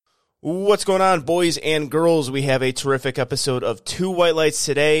What's going on, boys and girls? We have a terrific episode of Two White Lights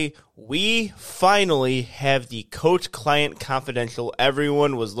today. We finally have the Coach-Client Confidential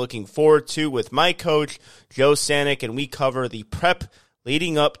everyone was looking forward to with my coach, Joe Stanek, and we cover the prep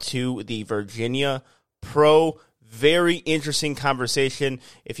leading up to the Virginia Pro. Very interesting conversation.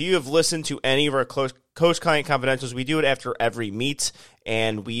 If you have listened to any of our Coach-Client Confidentials, we do it after every meet,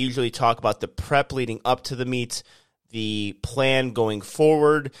 and we usually talk about the prep leading up to the meet, the plan going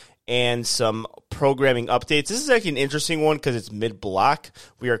forward, and some programming updates. This is actually an interesting one because it's mid-block.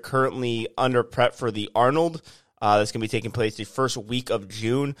 We are currently under prep for the Arnold. That's going to be taking place the first week of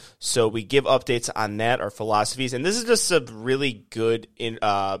June. So we give updates on that, our philosophies. And this is just a really good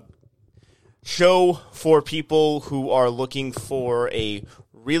show for people who are looking for a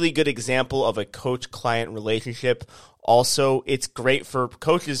really good example of a coach-client relationship. Also, it's great for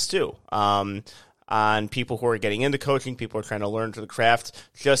coaches too. On people who are getting into coaching, people who are trying to learn to the craft.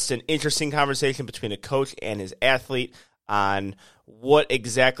 Just an interesting conversation between a coach and his athlete on what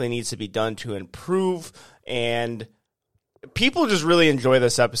exactly needs to be done to improve. And people just really enjoy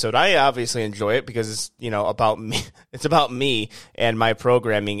this episode. I obviously enjoy it because it's, about me. It's about me and my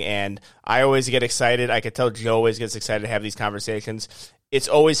programming, and I always get excited. I could tell Joe always gets excited to have these conversations. It's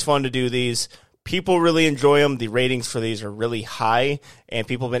always fun to do these. People really enjoy them. The ratings for these are really high, and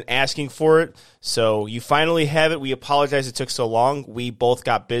people have been asking for it. So you finally have it. We apologize it took so long. We both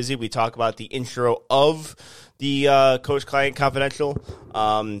got busy. We talk about the intro of the Coach-Client Confidential.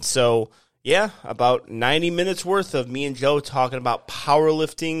 About 90 minutes worth of me and Joe talking about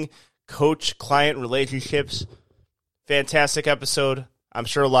powerlifting, coach-client relationships. Fantastic episode. I'm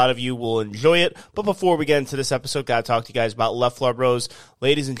sure a lot of you will enjoy it. But before we get into this episode, got to talk to you guys about Left Floor Bros.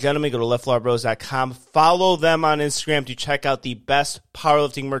 Ladies and gentlemen, go to leftfloorbros.com. Follow them on Instagram to check out the best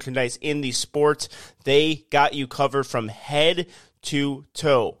powerlifting merchandise in the sport. They got you covered from head to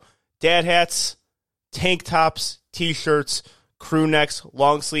toe. Dad hats, tank tops, t-shirts, crew necks,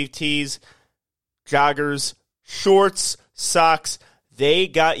 long sleeve tees, joggers, shorts, socks. They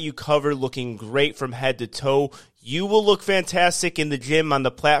got you covered, looking great from head to toe. You will look fantastic in the gym, on the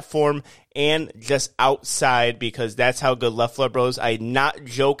platform, and just outside because that's how good Left Floor Bros. I'm not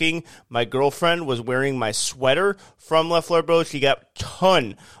joking. My girlfriend was wearing my sweater from Left Floor Bros. She got a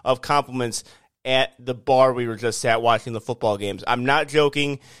ton of compliments at the bar we were just at watching the football games. I'm not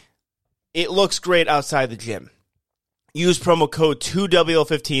joking. It looks great outside the gym. Use promo code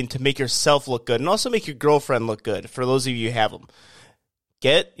 2WL15 to make yourself look good and also make your girlfriend look good for those of you who have them.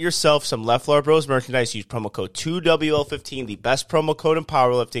 Get yourself some Left Floor Bros merchandise. Use promo code 2WL15, the best promo code in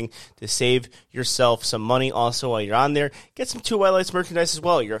powerlifting, to save yourself some money. Also, while you're on there, get some Two White Lights merchandise as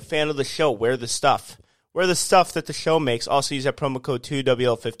well. You're a fan of the show. Wear the stuff. Wear the stuff that the show makes. Also, use that promo code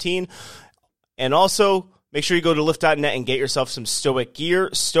 2WL15. And also, make sure you go to lift.net and get yourself some Stoic gear.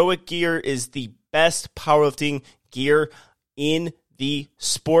 Stoic gear is the best powerlifting gear in the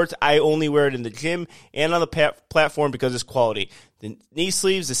sport. I only wear it in the gym and on the platform because it's quality. The knee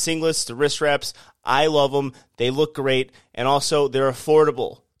sleeves, the singlets, the wrist wraps, I love them. They look great, and also they're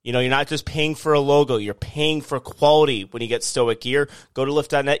affordable. You're not just paying for a logo. You're paying for quality when you get Stoic gear. Go to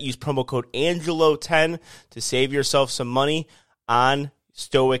lift.net, use promo code Angelo10 to save yourself some money on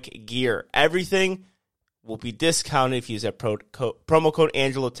Stoic gear. Everything will be discounted if you use that promo code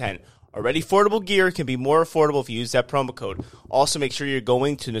Angelo10. Already affordable gear can be more affordable if you use that promo code. Also, make sure you're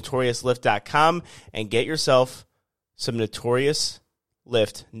going to notoriouslift.com and get yourself some Notorious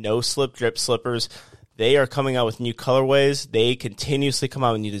Lift No Slip Drip slippers. They are coming out with new colorways. They continuously come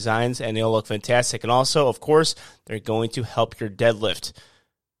out with new designs, and they'll look fantastic. And also, of course, they're going to help your deadlift.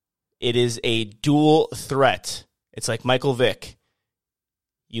 It is a dual threat. It's like Michael Vick.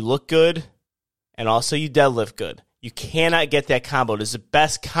 You look good, and also you deadlift good. You cannot get that combo. It is the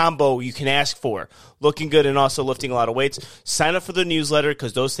best combo you can ask for. Looking good and also lifting a lot of weights. Sign up for the newsletter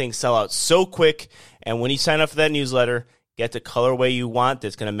because those things sell out so quick. And when you sign up for that newsletter, get the colorway you want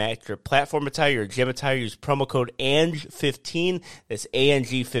that's going to match your platform attire, your gym attire. Use promo code ANG15. That's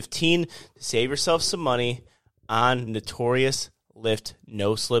ANG15 to save yourself some money on Notorious Lift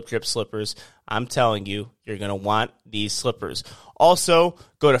No Slip Drip slippers. I'm telling you, you're going to want these slippers. Also,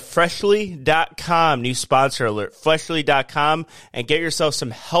 go to Freshly.com, new sponsor alert, Freshly.com, and get yourself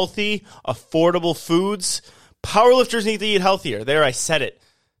some healthy, affordable foods. Powerlifters need to eat healthier. There, I said it.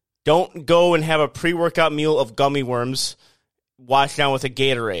 Don't go and have a pre-workout meal of gummy worms washed down with a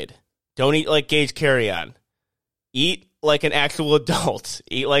Gatorade. Don't eat like Gage Carry-On. Eat like an actual adult.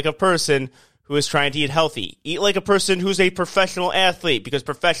 Eat like a person who is trying to eat healthy. Eat like a person who's a professional athlete, because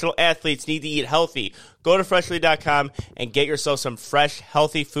professional athletes need to eat healthy. Go to Freshly.com and get yourself some fresh,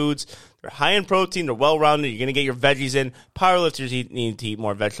 healthy foods They're high in protein. They're well-rounded. You're going to get your veggies in. Powerlifters need to eat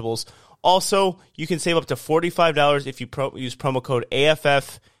more vegetables. Also, you can save up to $45 if you use promo code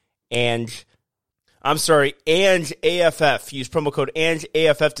AFF and AFF. Use promo code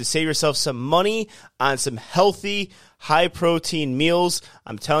AFF to save yourself some money on some healthy, high-protein meals.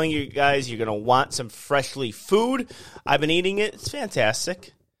 I'm telling you guys, you're going to want some freshly food. I've been eating it. It's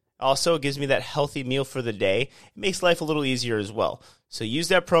fantastic. Also, it gives me that healthy meal for the day. It makes life a little easier as well. So use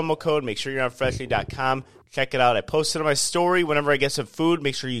that promo code. Make sure you're on Freshly.com. Check it out. I posted on my story whenever I get some food.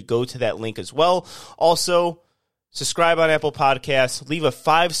 Make sure you go to that link as well. Also, subscribe on Apple Podcasts. Leave a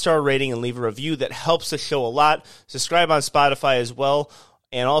 5-star rating and leave a review. That helps the show a lot. Subscribe on Spotify as well.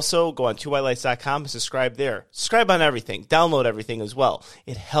 And also, go on twowhitelights.com and subscribe there. Subscribe on everything. Download everything as well.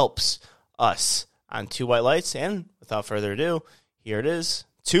 It helps us on Two White Lights. And without further ado, here it is.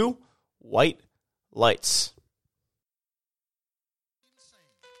 Two White Lights.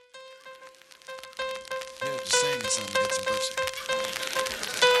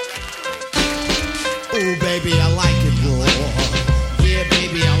 Oh, baby, I like it raw. Yeah,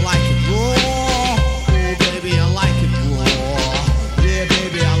 baby, I like it raw. Oh, baby, I like it raw. Yeah,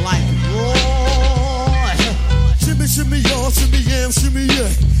 baby, I like it raw. Shimmy, shimmy, y'all, shimmy, yam, shimmy, yeah.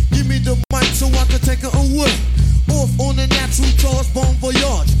 Give me the mic so I can take it away. Off on the natural charge, bon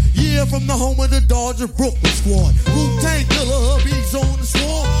voyage. Yeah, from the home of the Dodger Brooklyn squad. Wu-Tang Killer, hubby's on the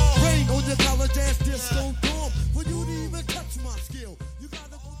swarm. Rain on your college ass disco dorm. For you to even touch my skill, you gotta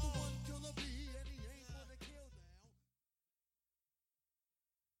go to one killer bee, and he ain't gonna kill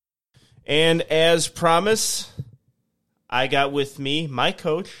now. And as promised, I got with me my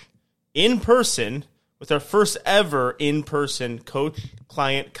coach in person with our first ever in-person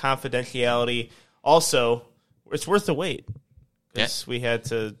coach-client confidentiality. Also, it's worth the wait. Yes, we had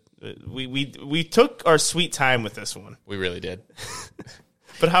to. We took our sweet time with this one. We really did.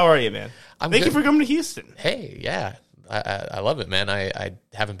 But how are you, man? Thank you for coming to Houston. Hey, yeah, I love it, man. I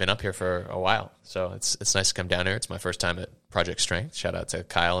haven't been up here for a while, so it's nice to come down here. It's my first time at Project Strength. Shout out to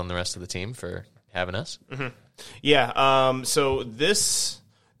Kyle and the rest of the team for having us. Mm-hmm. Yeah. So this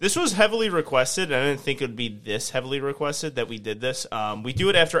was heavily requested. I didn't think it would be this heavily requested that we did this. We do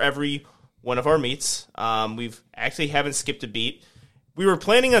it after every one of our meets. We've actually haven't skipped a beat. We were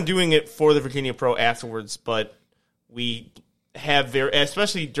planning on doing it for the Virginia Pro afterwards, but we have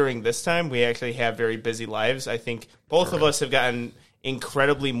especially during this time, we actually have very busy lives. I think both of us have gotten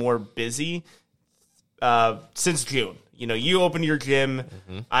incredibly more busy since June. You know, you opened your gym.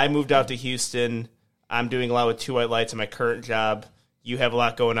 Mm-hmm. I moved out to Houston. I'm doing a lot with Two White Lights in my current job. You have a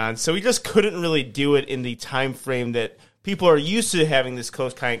lot going on. So we just couldn't really do it in the time frame that people are used to having this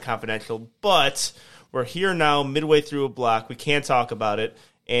close client confidential, but we're here now midway through a block. We can't talk about it.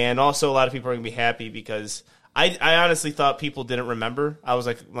 And also a lot of people are going to be happy because I honestly thought people didn't remember. I was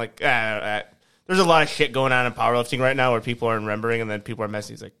like, there's a lot of shit going on in powerlifting right now where people are remembering and then people are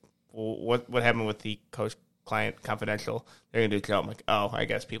messaging. It's like, well, what happened with the coach client confidential? They're going to do a joke. I'm like, oh, I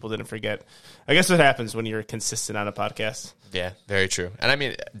guess people didn't forget. I guess what happens when you're consistent on a podcast. Yeah, very true. And I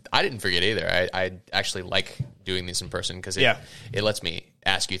mean, I didn't forget either. I actually like doing these in person because it lets me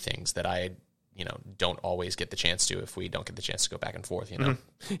ask you things that I don't always get the chance to if we don't get the chance to go back and forth,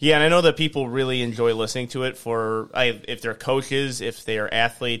 Mm-hmm. Yeah, and I know that people really enjoy listening to it if they're coaches, if they are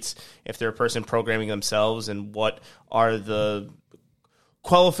athletes, if they're a person programming themselves, and what are the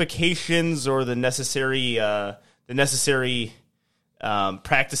qualifications or the necessary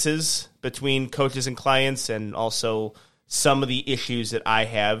practices between coaches and clients, and also some of the issues that I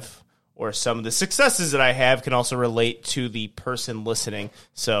have or some of the successes that I have can also relate to the person listening.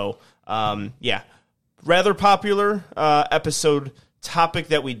 So, rather popular episode topic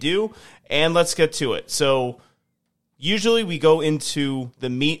that we do, and let's get to it. So usually we go into the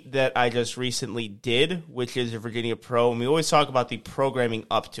meet that I just recently did, which is a Virginia Pro, and we always talk about the programming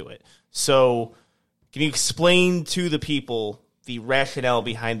up to it. So can you explain to the people the rationale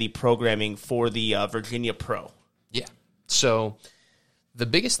behind the programming for the Virginia Pro? Yeah. So the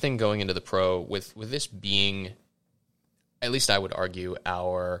biggest thing going into the Pro with this being, at least I would argue,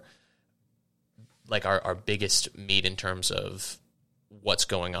 our biggest meet in terms of what's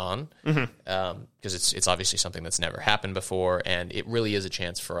going on, because it's obviously something that's never happened before, and it really is a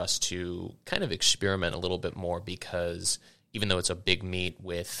chance for us to kind of experiment a little bit more, because even though it's a big meet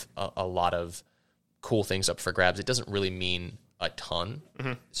with a lot of cool things up for grabs, it doesn't really mean a ton.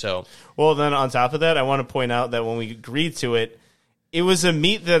 Mm-hmm. So, well, then on top of that, I want to point out that when we agreed to it, it was a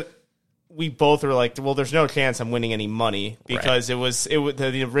meet that we both were like, well, there's no chance I'm winning any money, because right.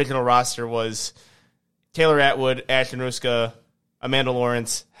 The original roster was Taylor Atwood, Ashton Ruska, Amanda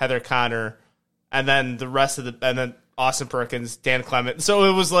Lawrence, Heather Connor, and then the rest of and then Austin Perkins, Dan Clement. So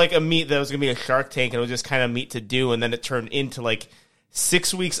it was like a meet that was going to be a Shark Tank, and it was just kind of meet to do, and then it turned into like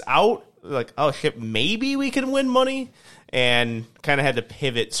 6 weeks out, like, oh shit, maybe we can win money, and kind of had to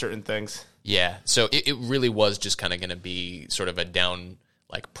pivot certain things. Yeah, so it really was just kind of going to be sort of a down,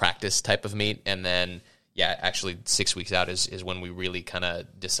 like, practice type of meet, and then, yeah, actually 6 weeks out is when we really kind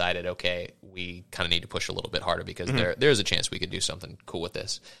of decided, okay, we kind of need to push a little bit harder because there's a chance we could do something cool with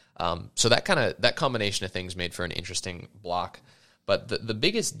this. So that combination of things made for an interesting block. But the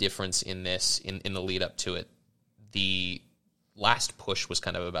biggest difference in this, in the lead up to it, the last push was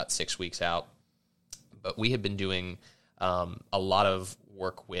kind of about 6 weeks out, but we had been doing a lot of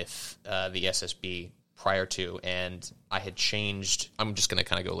work with the SSB prior to, and I had changed. I'm just going to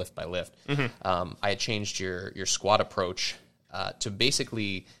kind of go lift by lift. I had changed your squat approach to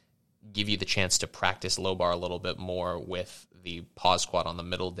basically give you the chance to practice low bar a little bit more with the pause squat on the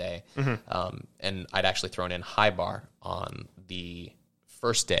middle day, and I'd actually thrown in high bar on the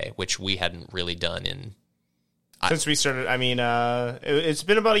first day, which we hadn't really done in. Since we started, I mean, it's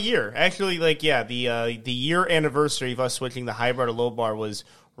been about a year. Actually, like, yeah, the year anniversary of us switching the high bar to low bar was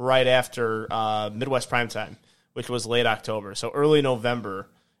right after Midwest Primetime, which was late October. So early November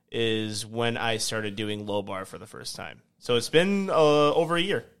is when I started doing low bar for the first time. So it's been over a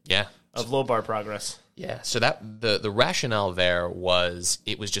year of low bar progress. Yeah, so that the rationale there was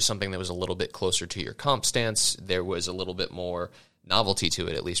it was just something that was a little bit closer to your comp stance. There was a little bit more novelty to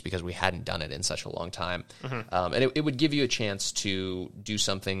it, at least because we hadn't done it in such a long time. And it would give you a chance to do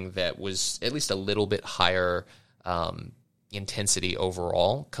something that was at least a little bit higher intensity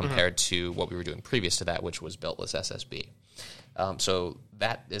overall compared to what we were doing previous to that, which was beltless SSB. So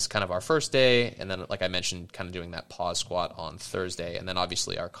that is kind of our first day, and then, like I mentioned, kind of doing that pause squat on Thursday, and then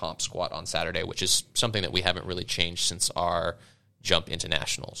obviously our comp squat on Saturday, which is something that we haven't really changed since our jump into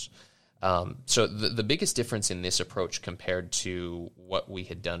nationals. So the biggest difference in this approach compared to what we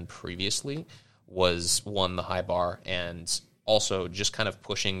had done previously was, one, the high bar, and also just kind of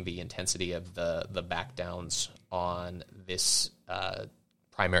pushing the intensity of the back downs on this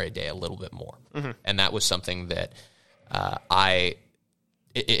primary day a little bit more. And that was something that I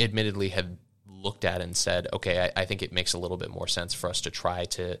admittedly had looked at and said, okay, I think it makes a little bit more sense for us to try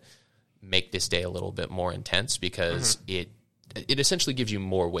to make this day a little bit more intense because it essentially gives you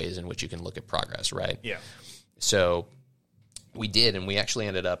more ways in which you can look at progress, right? Yeah. So we did, and we actually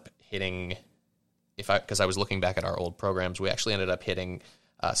ended up hitting, because I was looking back at our old programs, we actually ended up hitting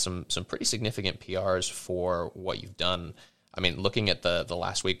some pretty significant PRs for what you've done. I mean, looking at the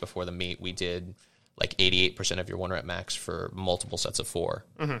last week before the meet, we did like 88% of your 1 rep max for multiple sets of 4.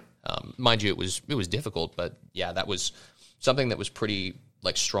 Mind you, it was difficult, but yeah, that was something that was pretty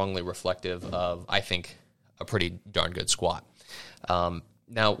like strongly reflective of, I think, a pretty darn good squat.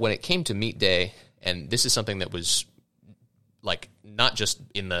 Now, when it came to meet day, and this is something that was like not just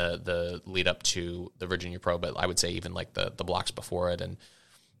in the lead up to the Virginia Pro, but I would say even like the blocks before it, and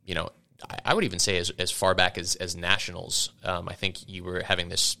you know, I would even say as far back as nationals, I think you were having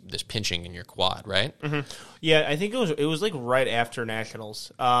this pinching in your quad, right? Yeah, I think it was like right after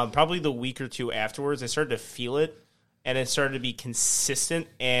nationals, probably the week or two afterwards. I started to feel it, and it started to be consistent,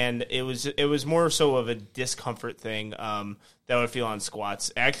 and it was more so of a discomfort thing that I would feel on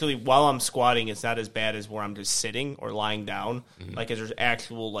squats. Actually, while I'm squatting, it's not as bad as where I'm just sitting or lying down. Like, there's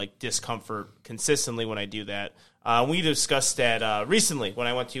actual like discomfort consistently when I do that. We discussed that recently when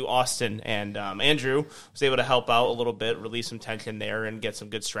I went to Austin, and Andrew was able to help out a little bit, release some tension there, and get some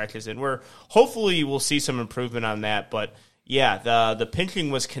good stretches in. Where hopefully we'll see some improvement on that. But yeah, the pinching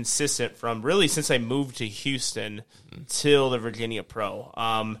was consistent from really since I moved to Houston till the Virginia Pro.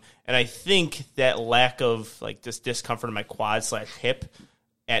 And I think that lack of like this discomfort in my quad / hip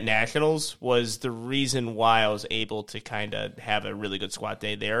at nationals was the reason why I was able to kind of have a really good squat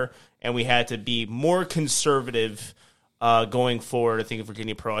day there. And we had to be more conservative going forward, I think, at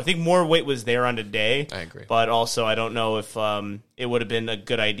Virginia Pro. I think more weight was there on the day. I agree. But also, I don't know if it would have been a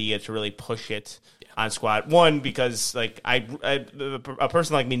good idea to really push it on squat. One, because like a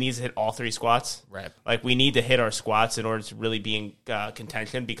person like me needs to hit all 3 squats. Right. Like, we need to hit our squats in order to really be in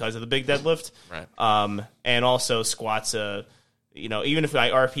contention because of the big deadlift. Right. And also squats, you know, even if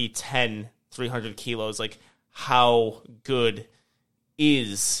I RP 10, 300 kilos, like, how good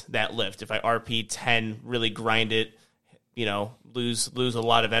is that lift? If I RP 10, really grind it, you know, lose a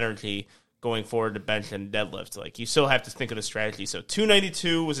lot of energy going forward to bench and deadlift. Like, you still have to think of the strategy. So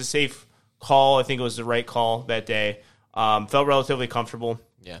 292 was a safe call. I think it was the right call that day. Felt relatively comfortable.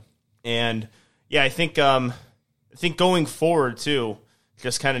 Yeah. And yeah, I think going forward too,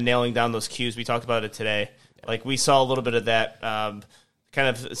 just kind of nailing down those cues. We talked about it today. Yeah. Like, we saw a little bit of that, kind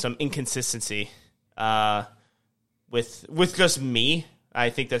of some inconsistency with just me. I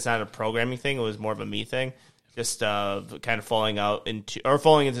think that's not a programming thing. It was more of a me thing. Just kind of falling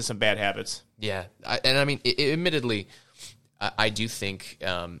into some bad habits. Yeah, I mean, admittedly, I do think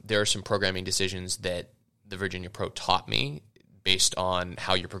there are some programming decisions that the Virginia Pro taught me based on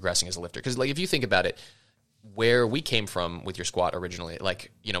how you're progressing as a lifter. Because, like, if you think about it, where we came from with your squat originally,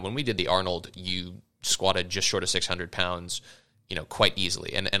 like, you know, when we did the Arnold, you squatted just short of 600 pounds, you know, quite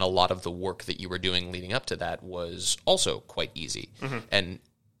easily. And a lot of the work that you were doing leading up to that was also quite easy. Mm-hmm. And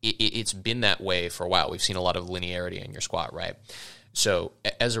it's been that way for a while. We've seen a lot of linearity in your squat, right? So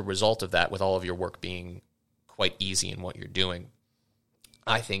as a result of that, with all of your work being quite easy in what you're doing,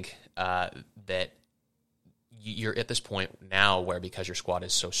 I think that you're at this point now where, because your squat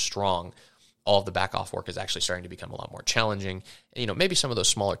is so strong, all of the back off work is actually starting to become a lot more challenging. And, you know, maybe some of those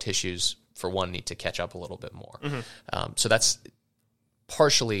smaller tissues, for one, need to catch up a little bit more. Mm-hmm. So that's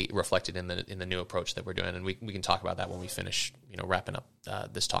partially reflected in the new approach that we're doing, and we can talk about that when we finish, you know, wrapping up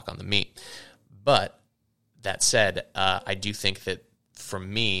this talk on the meet. But that said, I do think that for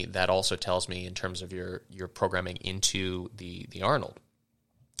me, that also tells me, in terms of your programming into the Arnold,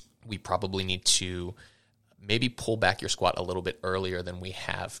 we probably need to maybe pull back your squat a little bit earlier than we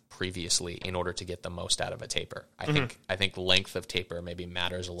have previously in order to get the most out of a taper. I think length of taper maybe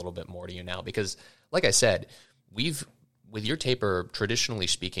matters a little bit more to you now, because, like I said, with your taper, traditionally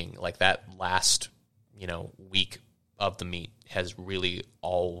speaking, like that last, you know, week of the meet has really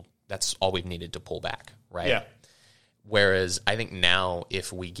that's all we've needed to pull back, right? Yeah. Whereas I think now,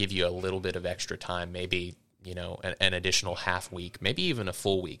 if we give you a little bit of extra time, maybe, you know, an additional half week, maybe even a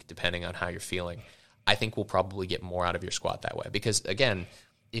full week, depending on how you're feeling, I think we'll probably get more out of your squat that way. Because, again,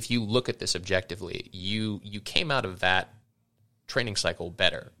 if you look at this objectively, you came out of that training cycle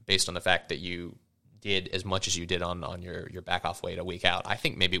better based on the fact that you did as much as you did on your back off weight a week out. I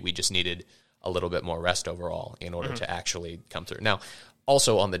think maybe we just needed a little bit more rest overall in order to actually come through. Now,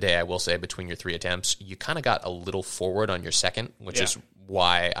 also on the day, I will say, between your 3 attempts, you kind of got a little forward on your second, which is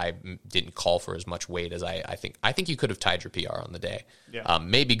why I didn't call for as much weight as I think. I think you could have tied your PR on the day. Yeah.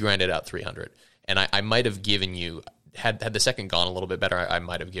 Maybe grinded out 300. And I might have given you, had the second gone a little bit better, I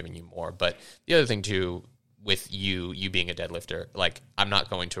might have given you more. But the other thing, too, with you being a deadlifter, like, I'm not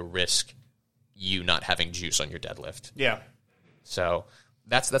going to risk you not having juice on your deadlift. Yeah. So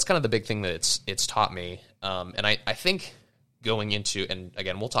that's kind of the big thing that it's taught me. And I think going into, and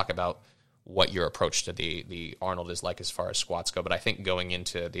again, we'll talk about what your approach to the Arnold is like as far as squats go, but I think going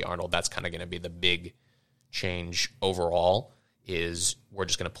into the Arnold, that's kind of going to be the big change overall, is we're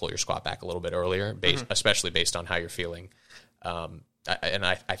just going to pull your squat back a little bit earlier, especially based on how you're feeling. I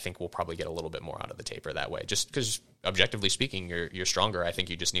think we'll probably get a little bit more out of the taper that way, just because, objectively speaking, you're stronger. I think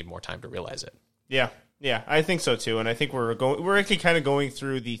you just need more time to realize it. Yeah, I think so too. And I think we're actually kind of going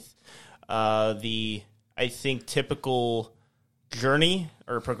through the I think typical journey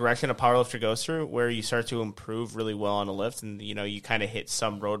or progression a powerlifter goes through, where you start to improve really well on a lift, and, you know, you kind of hit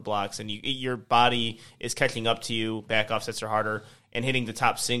some roadblocks, and your body is catching up to you. Back off sets are harder, and hitting the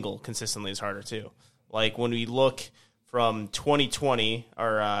top single consistently is harder too. Like, when we look from 2020,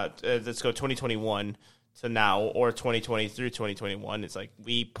 or let's go 2021 to now, or 2020 through 2021, it's like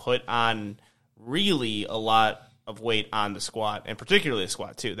we put on really a lot of weight on the squat, and particularly the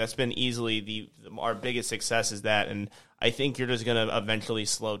squat too. That's been easily our biggest success, is that, and I think you're just going to eventually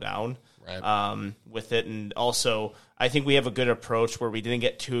slow down with it. And also, I think we have a good approach where we didn't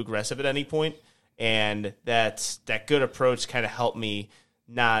get too aggressive at any point, and that good approach kind of helped me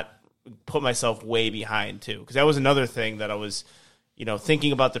not put myself way behind too, because that was another thing that I was, you know,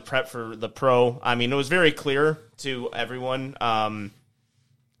 thinking about the prep for the pro. I mean, it was very clear to everyone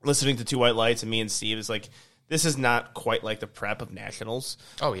listening to Two White Lights and me and Steve, is like, this is not quite like the prep of nationals.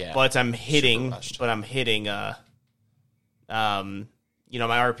 Oh yeah, but I'm hitting you know,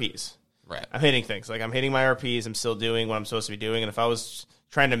 my RPs. Right. I'm hitting things. Like, I'm hitting my RPs. I'm still doing what I'm supposed to be doing. And if I was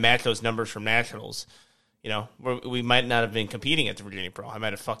trying to match those numbers from nationals, you know, we might not have been competing at the Virginia Pro. I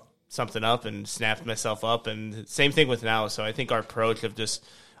might have fucked something up and snapped myself up. And same thing with now. So I think our approach of just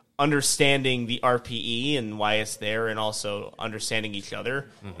understanding the RPE and why it's there, and also understanding each other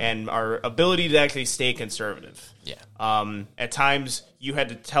and our ability to actually stay conservative. Yeah. At times you had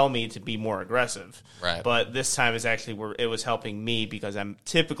to tell me to be more aggressive, right? But this time is actually where it was helping me, because I'm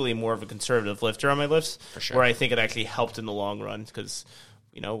typically more of a conservative lifter on my lifts, for sure. Where I think it actually helped in the long run, because,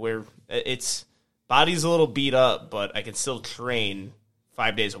 you know, it's body's a little beat up, but I can still train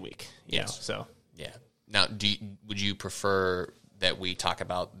 5 days a week. You know, so yeah. Now, would you prefer that we talk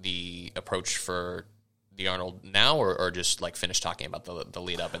about the approach for the Arnold now, or just like finish talking about the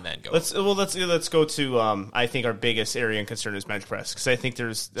lead up and then go? Let's go to I think our biggest area and concern is bench press, because I think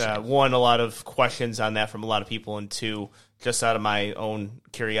there's one, a lot of questions on that from a lot of people, and two, just out of my own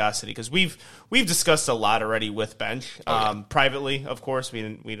curiosity, because we've discussed a lot already with bench privately. Of course, we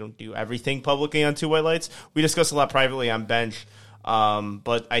don't do everything publicly on Two White Lights. We discuss a lot privately on bench,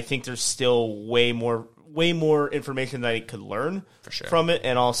 but I think there's still way more information that I could learn from it,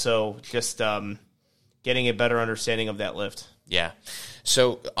 and also just getting a better understanding of that lift. Yeah.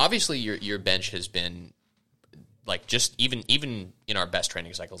 So obviously your bench has been, like, just even in our best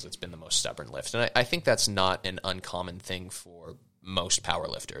training cycles, it's been the most stubborn lift. And I think that's not an uncommon thing for most power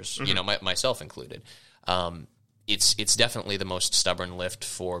lifters, myself included. It's definitely the most stubborn lift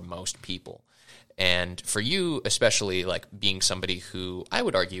for most people. And for you, especially, like, being somebody who I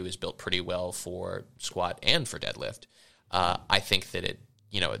would argue is built pretty well for squat and for deadlift, I think that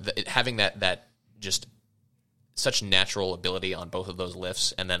having that just such natural ability on both of those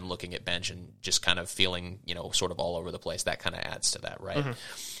lifts, and then looking at bench and just kind of feeling, sort of all over the place, that kind of adds to that, right?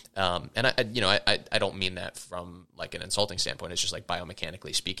 And I don't mean that from like an insulting standpoint. It's just like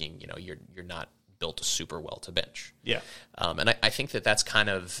biomechanically speaking, you're not built super well to bench. Yeah. And I think that's kind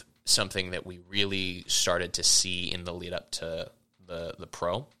of something that we really started to see in the lead up to the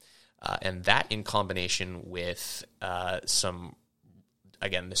pro, and that in combination with some.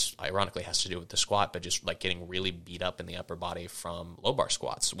 Again, this ironically has to do with the squat, but just like getting really beat up in the upper body from low bar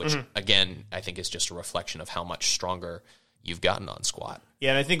squats, which again, I think is just a reflection of how much stronger you've gotten on squat. Yeah,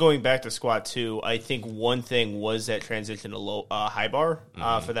 and I think going back to squat too, I think one thing was that transition to high bar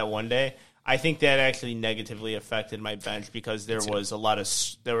for that one day. I think that actually negatively affected my bench, because there was a lot of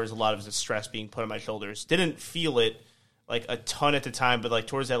stress being put on my shoulders. Didn't feel it like a ton at the time, but like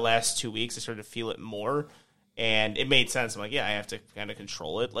towards that last 2 weeks, I started to feel it more. And it made sense. I'm like, yeah, I have to kind of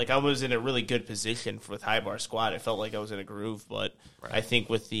control it. Like, I was in a really good position with high bar squat. I felt like I was in a groove, but I think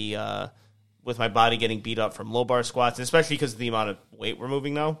with with my body getting beat up from low bar squats, and especially because of the amount of weight we're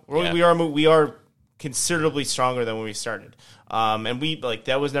moving now, we are considerably stronger than when we started. And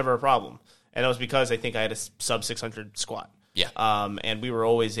that was never a problem. And that was because I think I had a sub 600 squat. Yeah. And we were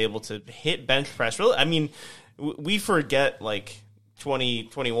always able to hit bench press. Really, I mean, we forget like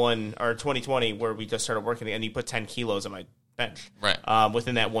 2021 or 2020 where we just started working, and you put 10 kilos on my bench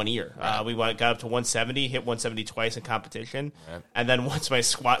within that 1 year. Right. We got up to 170, hit 170 twice in competition, right. And then once my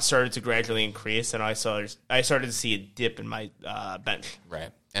squat started to gradually increase, and I started to see a dip in my bench.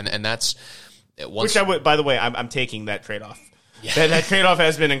 Right, and that's which I would. By the way, I'm taking that trade off. Yeah. That trade off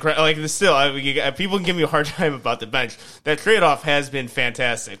has been incredible. Like, still, people can give me a hard time about the bench. That trade off has been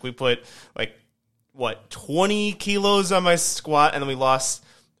fantastic. We put 20 kilos on my squat, and then we lost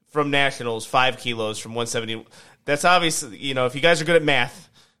from nationals 5 kilos from 170. That's obviously, if you guys are good at math,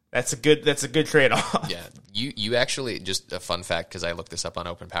 that's a good trade off. Yeah, you actually, just a fun fact, because I looked this up on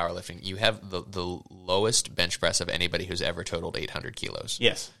Open Powerlifting, you have the lowest bench press of anybody who's ever totaled 800 kilos.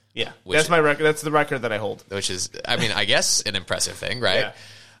 Yes, yeah, that's my record. That's the record that I hold. Which is, I guess, an impressive thing, right?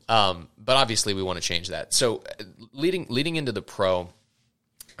 Yeah. But obviously, we want to change that. So, leading into the pro.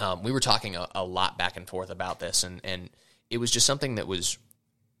 We were talking a lot back and forth about this, and it was just something that was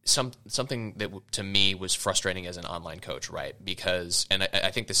something that to me was frustrating as an online coach, right? Because, and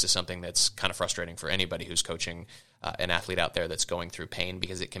I think this is something that's kind of frustrating for anybody who's coaching an athlete out there that's going through pain,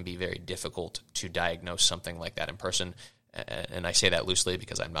 because it can be very difficult to diagnose something like that in person. And I say that loosely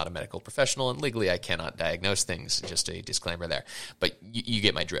because I'm not a medical professional, and legally I cannot diagnose things. Just a disclaimer there. But you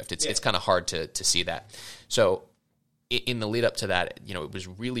get my drift. It's kind of hard to see that. So in the lead up to that, it was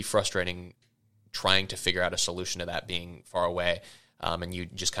really frustrating trying to figure out a solution to that being far away. And you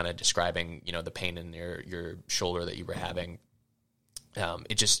just kind of describing, the pain in your shoulder that you were having.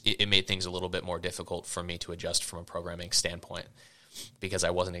 It made things a little bit more difficult for me to adjust from a programming standpoint, because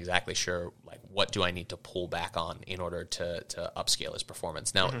I wasn't exactly sure, like, what do I need to pull back on in order to upscale his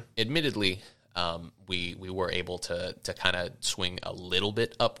performance. Now, admittedly, we were able to kind of swing a little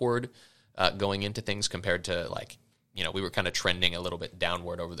bit upward going into things compared to, like, we were kind of trending a little bit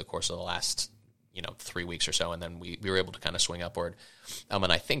downward over the course of the last 3 weeks or so, and then we were able to kind of swing upward.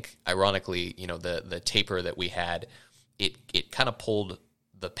 And I think, ironically, the taper that we had, it kind of pulled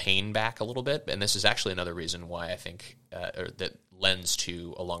the pain back a little bit, and this is actually another reason why I think that lends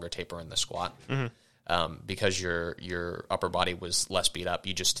to a longer taper in the squat, because your upper body was less beat up.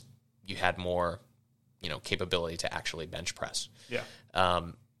 You had more, capability to actually bench press. Yeah.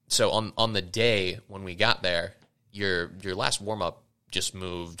 So on the day when we got there, your last warm up just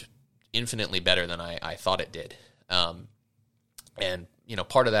moved infinitely better than I thought it did. And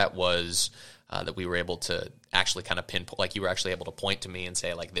part of that was that we were able to actually kind of pinpoint, like you were actually able to point to me and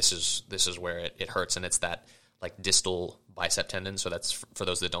say, like, this is where it hurts, and it's that like distal bicep tendon. So that's for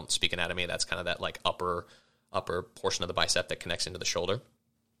those that don't speak anatomy, that's kind of that like upper portion of the bicep that connects into the shoulder.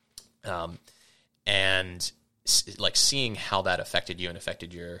 And like seeing how that affected you and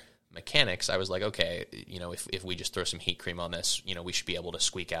affected your mechanics, I was like, okay, if we just throw some heat cream on this, we should be able to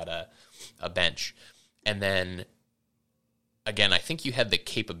squeak out a bench. And then again, I think you had the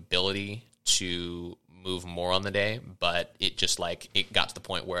capability to move more on the day, but it just like it got to the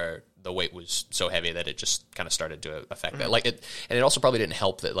point where the weight was so heavy that it just kind of started to affect that. Like it, and it also probably didn't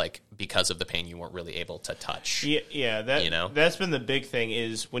help that like because of the pain you weren't really able to touch. Yeah, that's been the big thing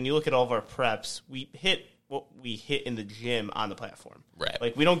is when you look at all of our preps, we hit what we hit in the gym on the platform. Right.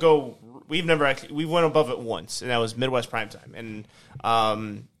 Like we went above it once, and that was Midwest Primetime, and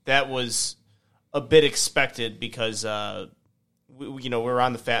that was a bit expected because we were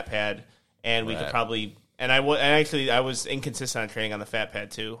on the fat pad. And we could probably, and I was inconsistent on training on the fat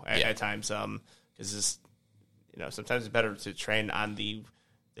pad too at times, because sometimes it's better to train on the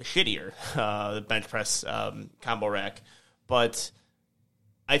shittier the bench press combo rack, but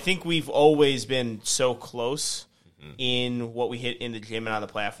I think we've always been so close in what we hit in the gym and on the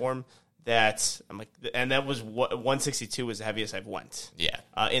platform that I'm like, and that was what 162 was the heaviest I've went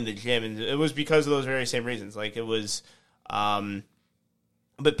in the gym, and it was because of those very same reasons. Like it was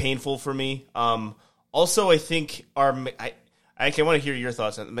a bit painful for me. Also, I think I actually want to hear your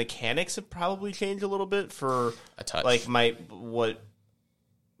thoughts on the mechanics have probably changed a little bit for a touch. Like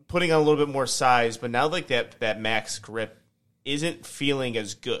putting on a little bit more size, but now like that max grip isn't feeling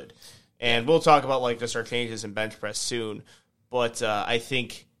as good. And we'll talk about like just our changes in bench press soon. But I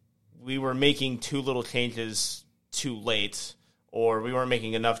think we were making too little changes too late, or we weren't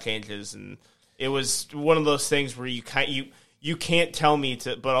making enough changes, and it was one of those things where you can't tell me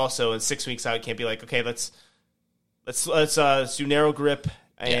to, but also in 6 weeks out, you can't be like, okay, let's do narrow grip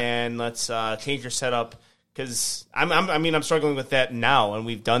and let's change your setup, because I'm struggling with that now, and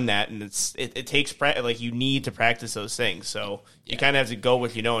we've done that, and it takes like you need to practice those things, so you kind of have to go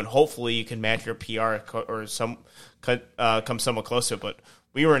with and hopefully you can match your PR or come somewhat close to it, but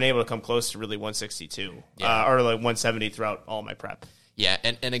we weren't able to come close to really 162 or like 170 throughout all my prep. Yeah,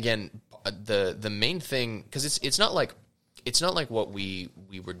 and again, the main thing, because it's not like what we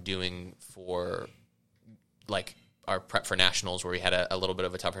were doing for like our prep for nationals where we had a little bit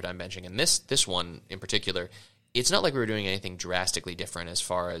of a tougher time benching. And this one in particular, it's not like we were doing anything drastically different as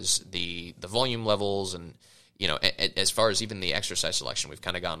far as the volume levels and, as far as even the exercise selection. We've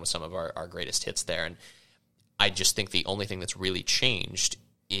kind of gone with some of our greatest hits there. And I just think the only thing that's really changed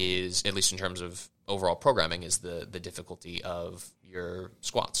is, at least in terms of overall programming, is the difficulty of your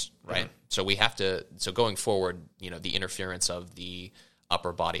squats, right? Mm-hmm. So going forward, the interference of the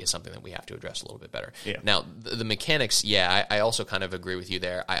upper body is something that we have to address a little bit better. Yeah. Now, the mechanics, I also kind of agree with you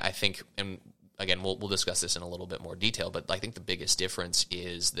there. I think, and again, we'll discuss this in a little bit more detail, but I think the biggest difference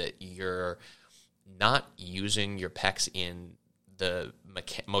is that you're not using your pecs in the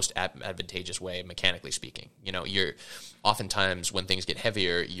most advantageous way, mechanically speaking. You're oftentimes when things get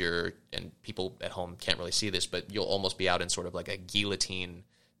heavier, and people at home can't really see this, but you'll almost be out in sort of like a guillotine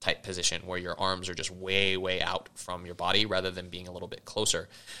type position where your arms are just way, way out from your body rather than being a little bit closer.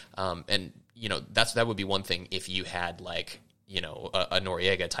 And that would be one thing if you had like, a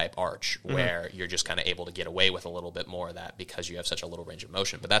Noriega type arch where you're just kind of able to get away with a little bit more of that because you have such a little range of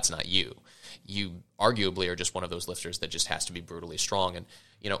motion, but that's not you. You arguably are just one of those lifters that just has to be brutally strong. And,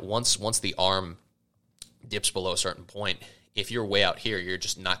 once the arm dips below a certain point, if you're way out here, you're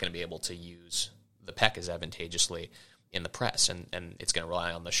just not going to be able to use the pec as advantageously in the press, and it's going to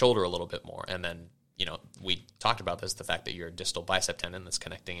rely on the shoulder a little bit more. And then, we talked about this, the fact that your distal bicep tendon that's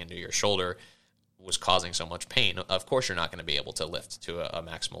connecting into your shoulder was causing so much pain. Of course, you're not going to be able to lift to a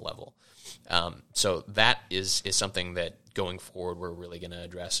maximal level. So that is something that going forward we're really going to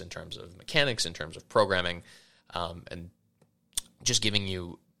address in terms of mechanics, in terms of programming, and just giving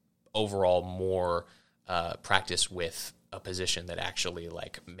you overall more practice with a position that actually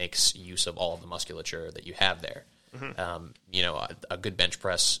like makes use of all of the musculature that you have there. Mm-hmm. A good bench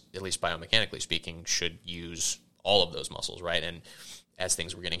press, at least biomechanically speaking, should use all of those muscles, right? And as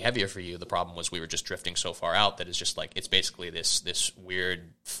things were getting heavier for you, the problem was we were just drifting so far out that it's just like, it's basically this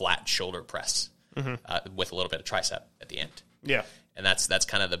weird flat shoulder press with a little bit of tricep at the end. Yeah. And that's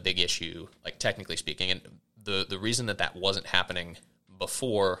kind of the big issue, like technically speaking. And the reason that wasn't happening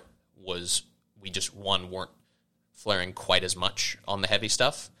before was we just, weren't flaring quite as much on the heavy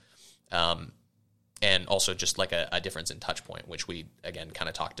stuff. And also just like a difference in touch point, which we, again, kind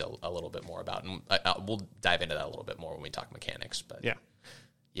of talked a little bit more about. And we'll dive into that a little bit more when we talk mechanics. But yeah.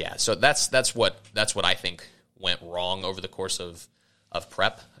 Yeah, so that's what I think went wrong over the course of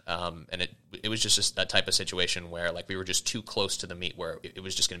prep, and it was just that type of situation where like we were just too close to the meet where it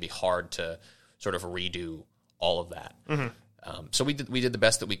was just going to be hard to sort of redo all of that. So we did the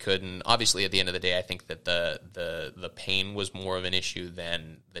best that we could, and obviously at the end of the day, I think that the pain was more of an issue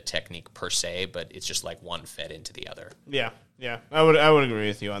than the technique per se, but it's just like one fed into the other. Yeah, I would agree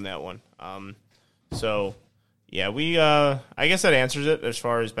with you on that one. So yeah, we I guess that answers it as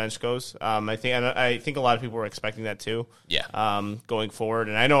far as bench goes. I think a lot of people were expecting that too. Yeah. Going forward,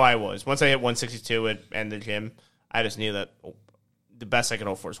 and I know I was. Once I hit 162 and the gym, I just knew that the best I could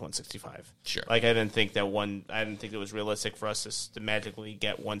hope for is 165. Sure. Like I didn't think it was realistic for us to magically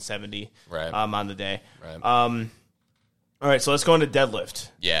get 170 on the day. Right. All right, so let's go into deadlift.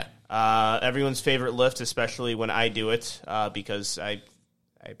 Yeah. Everyone's favorite lift, especially when I do it, because I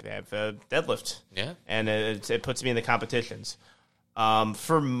have a deadlift. Yeah. And it puts me in the competitions.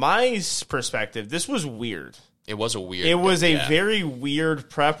 For my perspective, this was weird. It was a very weird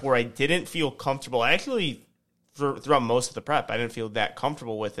prep where I didn't feel comfortable. I actually, throughout most of the prep, I didn't feel that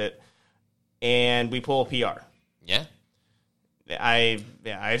comfortable with it. And we pull a PR. Yeah. I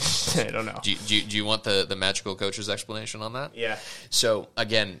don't know. Do you want the magical coach's explanation on that? Yeah. So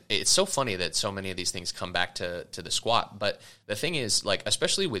again, it's so funny that so many of these things come back to the squat. But the thing is, like,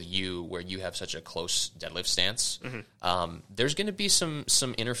 especially with you, where you have such a close deadlift stance, there's going to be some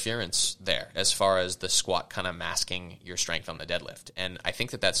interference there as far as the squat kind of masking your strength on the deadlift. And I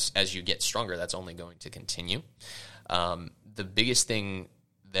think that's as you get stronger, that's only going to continue. The biggest thing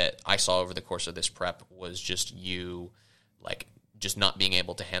that I saw over the course of this prep was just you, like, just not being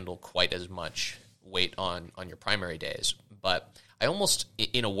able to handle quite as much weight on your primary days. But I almost,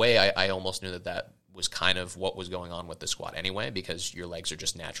 in a way, I almost knew that was kind of what was going on with the squat anyway, because your legs are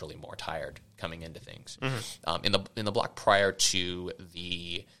just naturally more tired coming into things. In the block prior to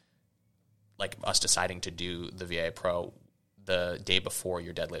us deciding to do the VA Pro, the day before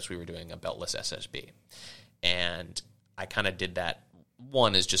your deadlifts, we were doing a beltless SSB. And I kind of did that.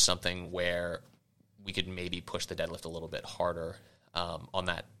 One is just something where we could maybe push the deadlift a little bit harder on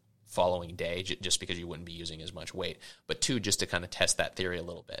that following day, just because you wouldn't be using as much weight. But two, just to kind of test that theory a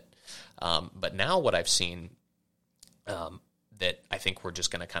little bit. But now what I've seen that I think we're just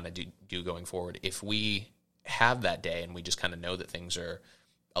going to kind of do going forward, if we have that day and we just kind of know that things are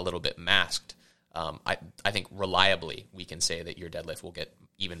a little bit masked, I think reliably we can say that your deadlift will get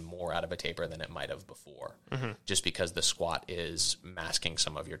even more out of a taper than it might have before, just because the squat is masking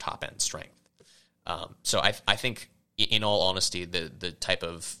some of your top end strength. So I think, in all honesty, the type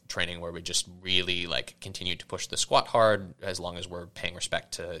of training where we just really like continue to push the squat hard, as long as we're paying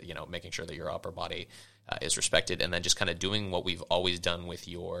respect to, making sure that your upper body is respected, and then just kind of doing what we've always done with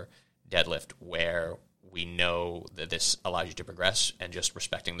your deadlift, where we know that this allows you to progress, and just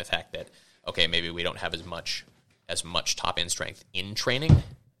respecting the fact that, okay, maybe we don't have as much top end strength in training,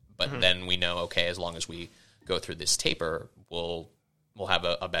 but then we know, okay, as long as we go through this taper, we'll have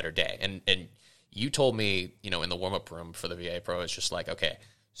a better day. And you told me, in the warm-up room for the VA Pro, it's just like, okay,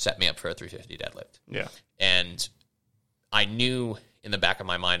 set me up for a 350 deadlift. Yeah. And I knew in the back of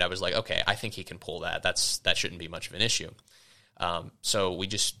my mind, I was like, okay, I think he can pull that. That shouldn't be much of an issue. So we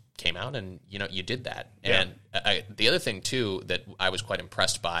just came out and, you did that. Yeah. And the other thing, too, that I was quite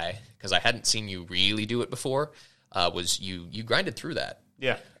impressed by, because I hadn't seen you really do it before, was you grinded through that.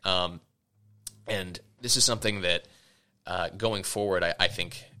 Yeah. And this is something that going forward, I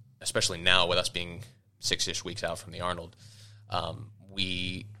think, especially now with us being 6-ish weeks out from the Arnold,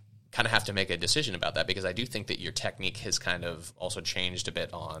 we kind of have to make a decision about that, because I do think that your technique has kind of also changed a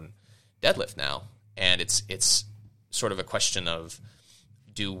bit on deadlift now. And it's sort of a question of,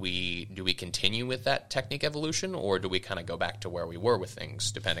 do we continue with that technique evolution, or do we kind of go back to where we were with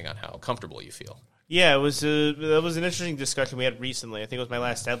things, depending on how comfortable you feel? Yeah, that was an interesting discussion we had recently. I think it was my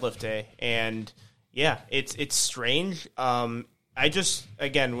last deadlift day, and yeah, it's strange. I just,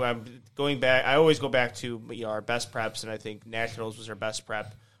 again, going back, I always go back to our best preps, and I think Nationals was our best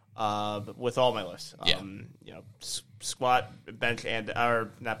prep with all my lists. Squat, bench,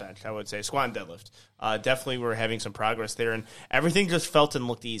 not bench, I would say squat and deadlift. Definitely we're having some progress there, and everything just felt and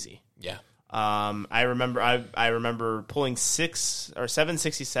looked easy. Yeah. I remember pulling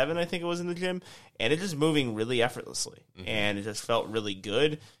 767, I think it was, in the gym, and it just moving really effortlessly, and it just felt really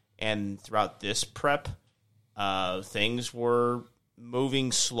good. And throughout this prep, things were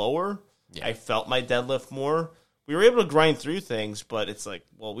moving slower. Yeah. I felt my deadlift more. We were able to grind through things, but it's like,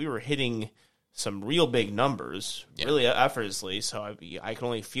 well, we were hitting some real big numbers, really effortlessly, so I can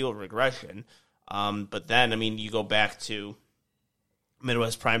only feel regression. But then, you go back to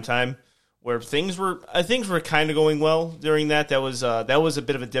Midwest Primetime, where things were kind of going well during that. That was a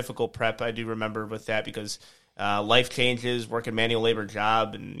bit of a difficult prep. I do remember with that because life changes, working manual labor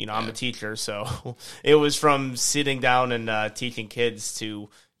job, and I'm a teacher, so it was from sitting down and teaching kids to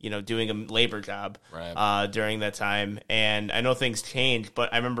doing a labor job during that time. And I know things changed,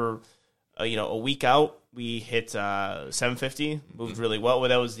 but I remember a week out we hit 750, moved really well. Well,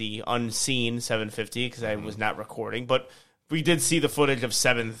 that was the unseen 750 because I was not recording, but we did see the footage of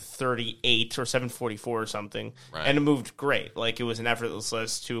 738 or 744 or something, and it moved great. Like it was an effortless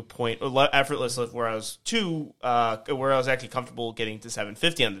lift to a point, effortless lift where I was actually comfortable getting to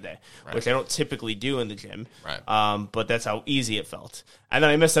 750 on the day, which I don't typically do in the gym. But that's how easy it felt. And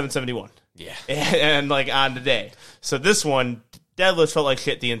then I missed 771. Yeah, and like on the day. So this one deadlift felt like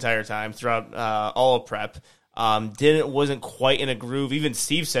shit the entire time throughout all of prep. Wasn't quite in a groove. Even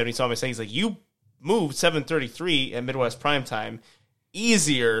Steve said when he saw me saying, he's like, you moved 733 at Midwest Primetime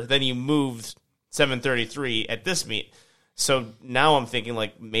easier than you moved 733 at this meet. So now I'm thinking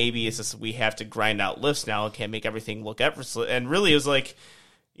like maybe it's just we have to grind out lifts now and can't make everything look effortless. And really it was like,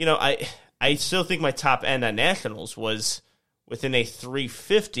 I still think my top end on nationals was within a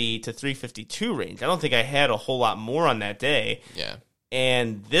 350 to 352 range. I don't think I had a whole lot more on that day. Yeah.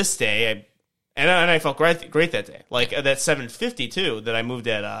 And this day I felt great that day. Like that 752 that I moved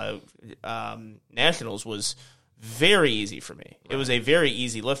at nationals was very easy for me. It was a very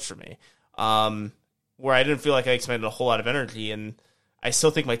easy lift for me, where I didn't feel like I expended a whole lot of energy, and I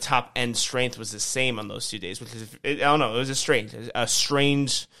still think my top end strength was the same on those 2 days, which is I don't know. It was a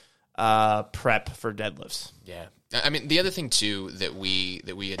strange prep for deadlifts. Yeah, I mean the other thing too that we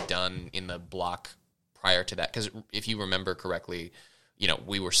had done in the block prior to that, because if you remember correctly,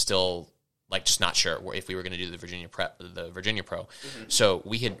 we were still like just not sure if we were going to do the Virginia Pro. Mm-hmm. So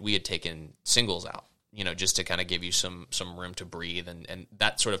we had taken singles out, just to kind of give you some room to breathe. And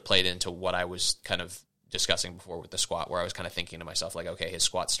that sort of played into what I was kind of discussing before with the squat, where I was kind of thinking to myself, like, okay, his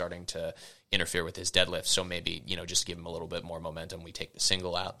squat's starting to interfere with his deadlift. So maybe, just give him a little bit more momentum. We take the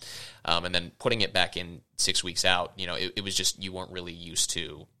single out. And then putting it back in 6 weeks out, it was just, you weren't really used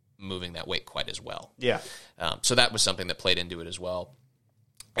to moving that weight quite as well. Yeah. So that was something that played into it as well.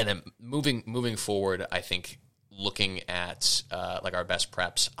 And then moving forward, I think looking at like our best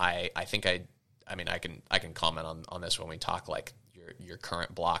preps, I can comment on this when we talk like your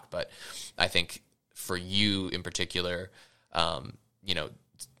current block, but I think for you in particular,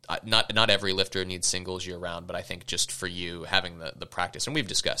 not every lifter needs singles year round, but I think just for you having the practice, and we've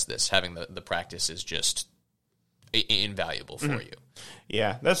discussed this, having the practice is just invaluable for you.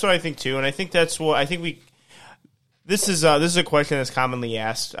 Yeah, that's what I think too, and I think that's what I think we. This is a question that's commonly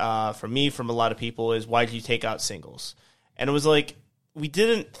asked from me, from a lot of people, is why did you take out singles? And it was like, we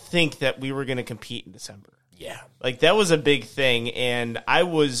didn't think that we were going to compete in December. Yeah. Like, that was a big thing, and I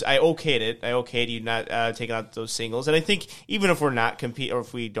okayed it. I okayed you not taking out those singles. And I think even if we're not compete, or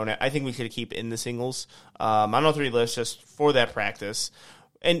if we don't, I think we should keep in the singles. On all 3 lifts just for that practice.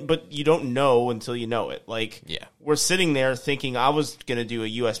 But you don't know until you know it. Like, we're sitting there thinking I was going to do a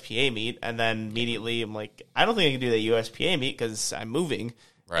USPA meet, and then immediately I'm like, I don't think I can do the USPA meet because I'm moving,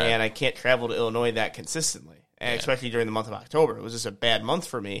 and I can't travel to Illinois that consistently, and especially during the month of October. It was just a bad month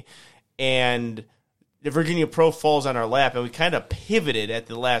for me. And the Virginia Pro falls on our lap, and we kind of pivoted at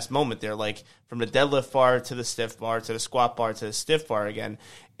the last moment there, like from the deadlift bar to the stiff bar to the squat bar to the stiff bar again.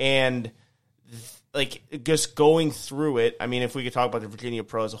 And like, just going through it, I mean, if we could talk about the Virginia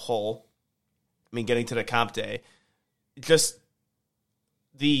Pro as a whole, I mean, getting to the comp day, just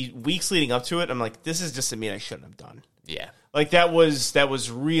the weeks leading up to it, I'm like, this is just a meet I shouldn't have done. Yeah. Like, that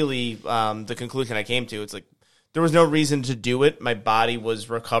was really the conclusion I came to. It's like, there was no reason to do it. My body was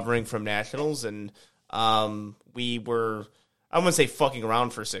recovering from nationals, and we were, I wouldn't say fucking around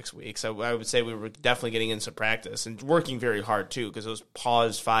for 6 weeks. I would say we were definitely getting into practice and working very hard, too, because those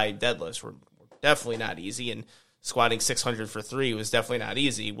pause 5 deadlifts were definitely not easy, and squatting 600 for 3 was definitely not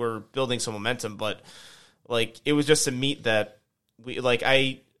easy. We're building some momentum, but like, it was just a meet that we like.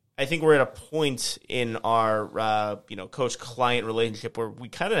 I think we're at a point in our coach-client relationship where we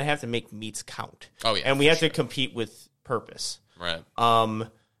kind of have to make meets count. Oh yeah, and we have to compete with purpose. Right.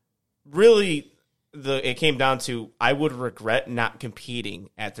 Really, it came down to I would regret not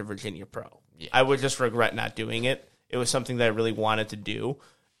competing at the Virginia Pro. Yeah. I would just regret not doing it. It was something that I really wanted to do.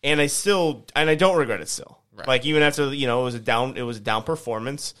 And I don't regret it still. Right. Like, even after, it was a down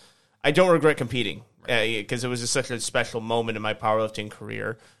performance, I don't regret competing because it was just such a special moment in my powerlifting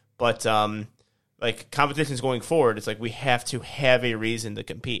career. But like, competitions going forward, it's like we have to have a reason to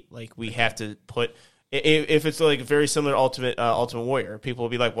compete. Like, we have to put If it's like very similar to Ultimate Warrior, people will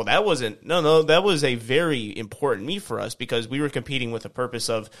be like, well, that was a very important meet for us because we were competing with a purpose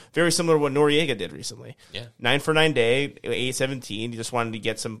of very similar to what Noriega did recently. Yeah. 9-for-9 day, 8:17. You just wanted to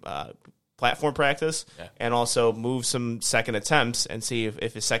get some platform practice and also move some second attempts and see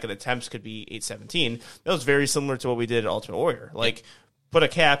if his second attempts could be 8:17. That was very similar to what we did at Ultimate Warrior. Like, put a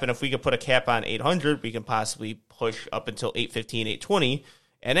cap, and if we could put a cap on 800, we can possibly push up until 8:15, 8:20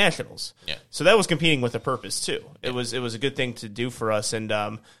 at Nationals. Yeah. So that was competing with a purpose too. It was a good thing to do for us, and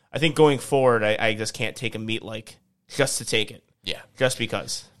I think going forward, I just can't take a meet like just to take it. Yeah, just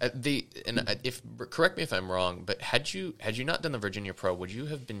because. If correct me if I'm wrong, but had you not done the Virginia Pro, would you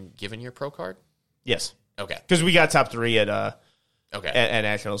have been given your pro card? Yes. Okay. Because we got top 3 at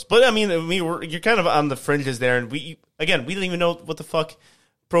Nationals, but I mean, you're kind of on the fringes there, and we didn't even know what the fuck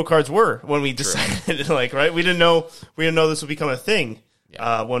pro cards were when we decided. Like, right? We didn't know this would become a thing.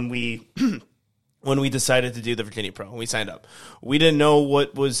 Yeah. When we decided to do the Virginia Pro and we signed up, we didn't know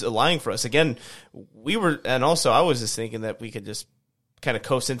what was lying for us. Again, and also I was just thinking that we could just kind of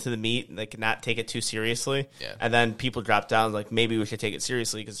coast into the meet and like not take it too seriously. Yeah. And then people dropped down like maybe we should take it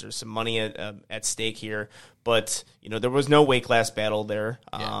seriously because there's some money at stake here. But there was no weight class battle there.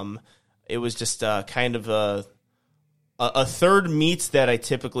 Yeah. It was just kind of a third meet that I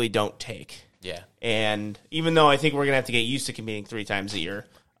typically don't take. Yeah. And even though I think we're gonna have to get used to competing 3 times a year,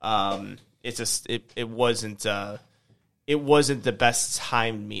 it's just it wasn't the best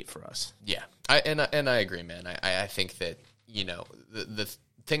timed meet for us. Yeah, I agree, man. I think that the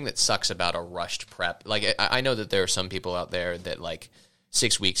thing that sucks about a rushed prep, like I know that there are some people out there that like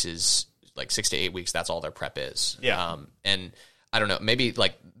 6 weeks is like 6 to 8 weeks. That's all their prep is. Yeah. And I don't know, maybe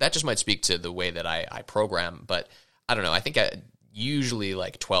like that just might speak to the way that I program, but I don't know. I think usually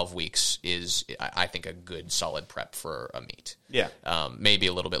like 12 weeks is, I think, a good solid prep for a meet. Yeah. Maybe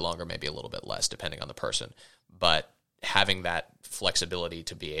a little bit longer, maybe a little bit less, depending on the person. But having that flexibility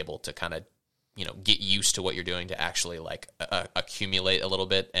to be able to kind of, get used to what you're doing, to actually like accumulate a little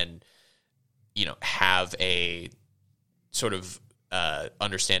bit and, have a sort of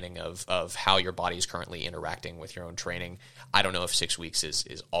understanding of how your body is currently interacting with your own training. I don't know if 6 weeks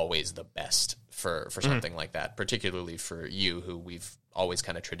is always the best for something like that, particularly for you, who we've always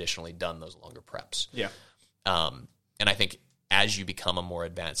kind of traditionally done those longer preps. Yeah. And I think as you become a more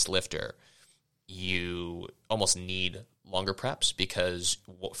advanced lifter, you almost need longer preps because,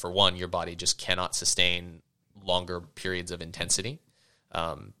 for one, your body just cannot sustain longer periods of intensity.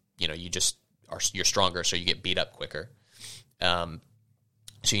 You're stronger, so you get beat up quicker. So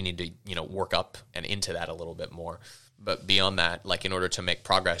you need to, work up and into that a little bit more. But beyond that, like in order to make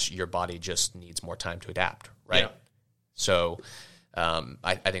progress, your body just needs more time to adapt, right? Yeah. So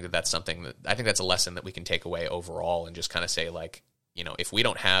I think that's something I think that's a lesson that we can take away overall and just kind of say, like, if we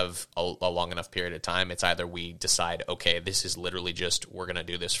don't have a long enough period of time, it's either we decide, okay, this is literally just, we're going to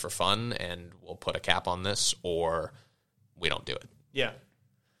do this for fun and we'll put a cap on this, or we don't do it. Yeah.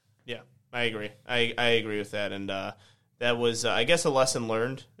 Yeah, I agree. I agree with that. And that was, I guess, a lesson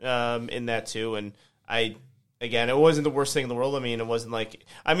learned in that too. And again, it wasn't the worst thing in the world. I mean, it wasn't like,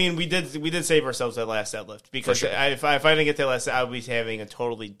 we did save ourselves that last deadlift because sure. If I didn't get that last, I would be having a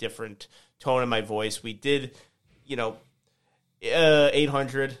totally different tone in my voice. We did,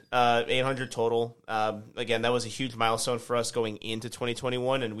 800 total. Again, that was a huge milestone for us going into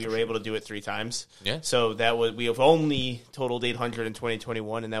 2021, and we were able to do it 3 times. Yeah. So we have only totaled 800 in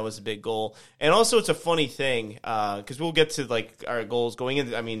 2021, and that was a big goal. And also, it's a funny thing because we'll get to like our goals going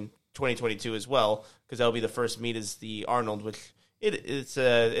into, 2022 as well, because that'll be the first meet is the Arnold, which it's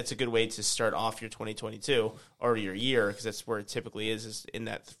a good way to start off your 2022 or your year, because that's where it typically is in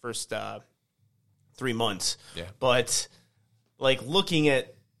that first 3 months. Yeah. But like looking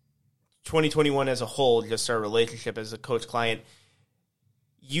at 2021 as a whole, just our relationship as a coach-client,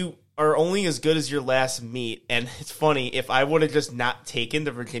 you are only as good as your last meet. And it's funny, if I would have just not taken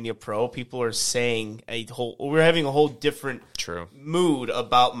the Virginia Pro, people are saying we're having a whole different mood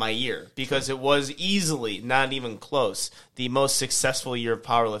about my year, because it was easily, not even close, the most successful year of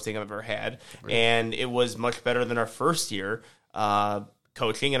powerlifting I've ever had. Really? And it was much better than our first year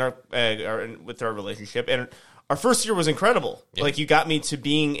coaching and with our relationship. And our first year was incredible. Yeah. Like, you got me to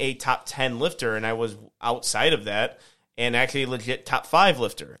being a top 10 lifter, and I was outside of that, and actually legit top 5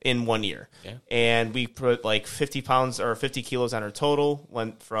 lifter in 1 year. Yeah. And we put like 50 pounds or 50 kilos on our total,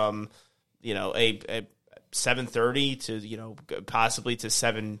 went from, a 730 to, possibly to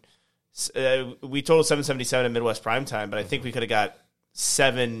 7. We totaled 777 in Midwest Prime Time, but I think we could have got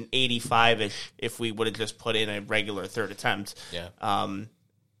 785-ish if we would have just put in a regular third attempt. Yeah.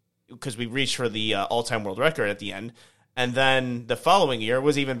 Because we reached for the all-time world record at the end. And then the following year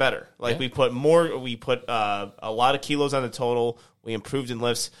was even better. Like we put a lot of kilos on the total. We improved in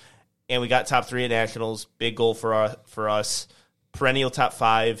lifts, and we got top 3 at nationals. Big goal for us. Perennial top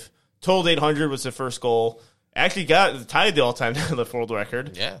 5. Totaled 800 was the first goal. Actually tied the all-time lift world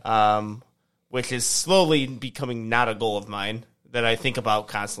record. Yeah. Which is slowly becoming not a goal of mine that I think about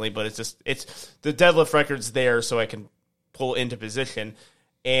constantly. But it's the deadlift record's there, so I can pull into position.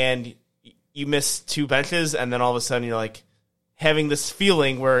 And you miss 2 benches, and then all of a sudden you're like having this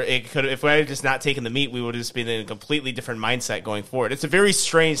feeling where it could, if I had just not taken the meet, we would have just been in a completely different mindset going forward. It's a very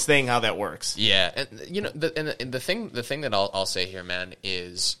strange thing how that works. Yeah, and the thing that I'll say here, man,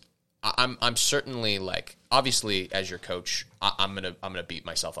 is I'm certainly like, obviously as your coach, I'm gonna beat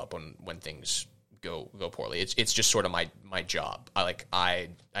myself up when things go poorly. It's just sort of my job. I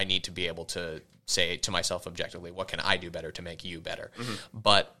need to be able to say to myself objectively, what can I do better to make you better? Mm-hmm.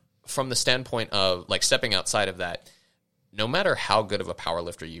 But from the standpoint of like stepping outside of that, no matter how good of a power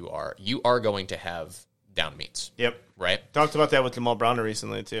lifter you are going to have down meets. Yep. Right? Talked about that with Jamal Browner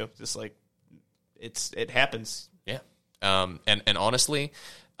recently too. Just like it happens. Yeah. And honestly,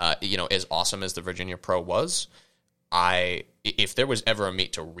 as awesome as the Virginia Pro was, if there was ever a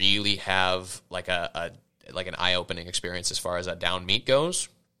meet to really have like an eye-opening experience as far as a down meet goes,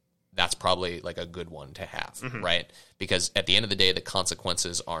 that's probably like a good one to have, mm-hmm. right? Because at the end of the day, the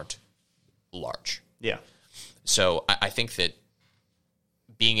consequences aren't large. Yeah. So I think that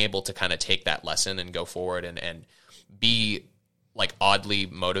being able to kind of take that lesson and go forward and be like oddly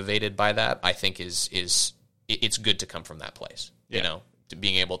motivated by that, I think is it's good to come from that place. Yeah. To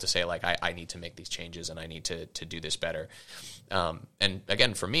being able to say like I need to make these changes and I need to do this better. And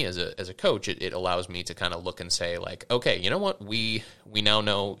again, for me as a coach, it allows me to kind of look and say like, okay, you know what, we now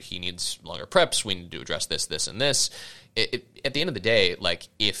know he needs longer preps. We need to address this, and this. At the end of the day, like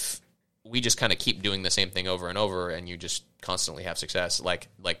if we just kind of keep doing the same thing over and over, and you just constantly have success, like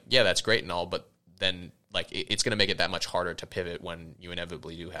yeah, that's great and all, but then like it's going to make it that much harder to pivot when you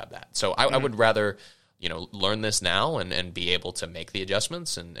inevitably do have that. So I would rather learn this now and be able to make the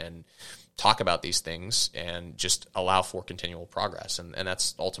adjustments and talk about these things and just allow for continual progress. And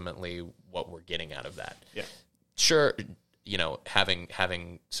that's ultimately what we're getting out of that. Yeah. Sure,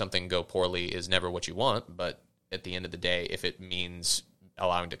 having something go poorly is never what you want, but at the end of the day, if it means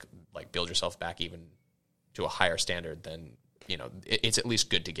allowing to like build yourself back even to a higher standard, then, it's at least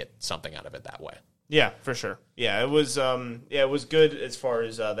good to get something out of it that way. Yeah, for sure. Yeah, it was good as far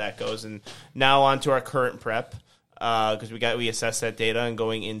as that goes. And now on to our current prep, because we assessed that data and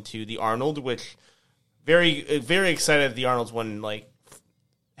going into the Arnold, which very, very excited the Arnold's one like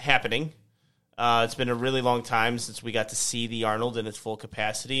happening. It's been a really long time since we got to see the Arnold in its full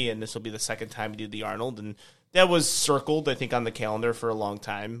capacity, and this will be the second time we do the Arnold. And that was circled, I think, on the calendar for a long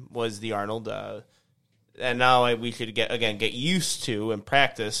time, was the Arnold. And now we should get used to and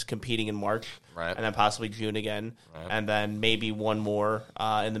practice competing in March, right, and then possibly June again, right, and then maybe one more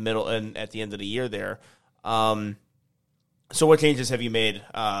in the middle and at the end of the year there. So what changes have you made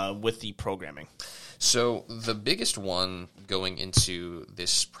with the programming? So the biggest one going into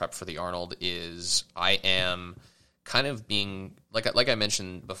this prep for the Arnold is I am kind of being, like I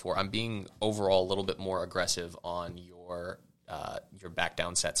mentioned before, I'm being overall a little bit more aggressive on your back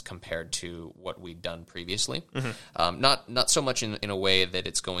down sets compared to what we'd done previously. Mm-hmm. Not so much in a way that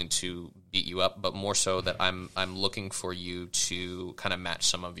it's going to beat you up, but more so that I'm looking for you to kind of match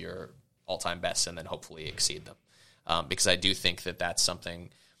some of your all-time bests and then hopefully exceed them. Because I do think that that's something,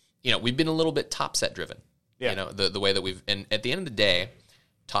 we've been a little bit top set driven. Yeah. The way that and at the end of the day,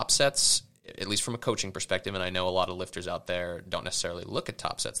 top sets, at least from a coaching perspective, and I know a lot of lifters out there don't necessarily look at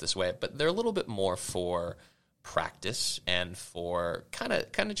top sets this way, but they're a little bit more for practice and for kind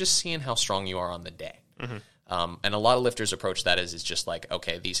of just seeing how strong you are on the day. Mm-hmm. And a lot of lifters approach that as it's just like,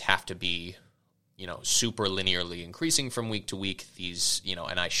 okay, these have to be, super linearly increasing from week to week. These,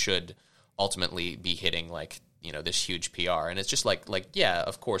 and I should ultimately be hitting like, this huge PR. And it's just like, yeah,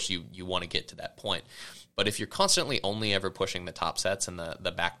 of course you want to get to that point. But if you're constantly only ever pushing the top sets and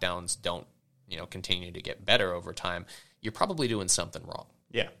the back downs don't, continue to get better over time, you're probably doing something wrong.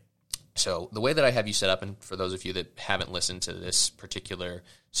 Yeah. So the way that I have you set up, and for those of you that haven't listened to this particular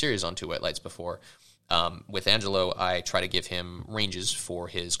series on Two White Lights before, with Angelo, I try to give him ranges for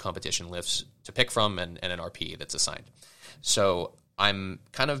his competition lifts to pick from and an RPE that's assigned. So I'm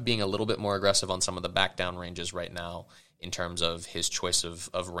kind of being a little bit more aggressive on some of the back down ranges right now in terms of his choice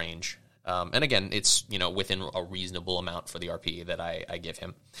of range. And again, it's, within a reasonable amount for the RPE that I give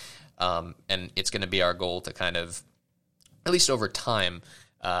him. And it's going to be our goal to kind of, at least over time,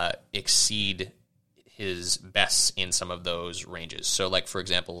 exceed his bests in some of those ranges. So like, for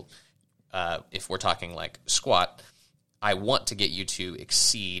example, if we're talking like squat, I want to get you to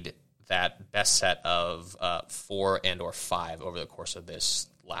exceed that best set of 4 and or 5 over the course of this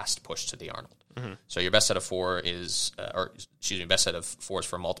last push to the Arnold. Mm-hmm. So your best set of 4 is, best set of 4s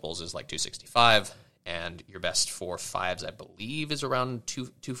for multiples is like 265, and your best for 5s, I believe, is around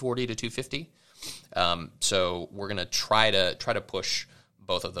 240 to 250. So we're going to try to push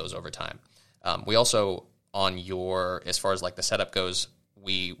both of those over time. We also, on your, as far as like the setup goes,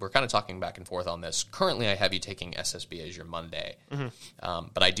 we're kind of talking back and forth on this. Currently, I have you taking SSB as your Monday,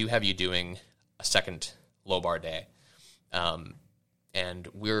 but I do have you doing a second low bar day, and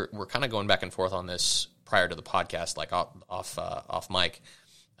we're kind of going back and forth on this prior to the podcast, like off mic.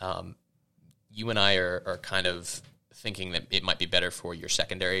 You and I are kind of thinking that it might be better for your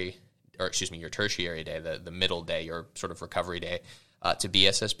your tertiary day, the middle day, your sort of recovery day, to be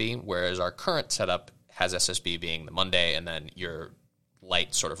SSB, whereas our current setup has SSB being the Monday, and then your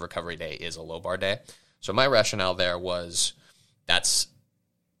light sort of recovery day is a low bar day. So my rationale there was that's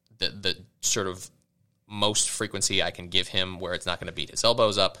the sort of most frequency I can give him where it's not going to beat his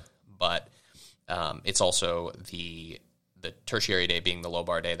elbows up, but it's also the tertiary day being the low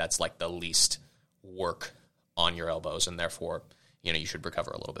bar day. That's like the least work on your elbows, and therefore, you should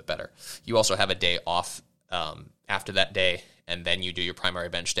recover a little bit better. You also have a day off after that day, and then you do your primary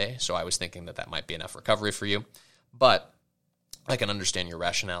bench day. So I was thinking that might be enough recovery for you, but I can understand your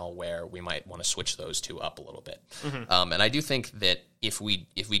rationale where we might want to switch those two up a little bit. Mm-hmm. And I do think that if we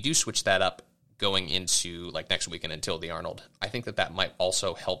do switch that up going into like next weekend until the Arnold, I think that might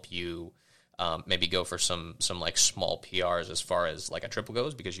also help you maybe go for some like small PRs as far as like a triple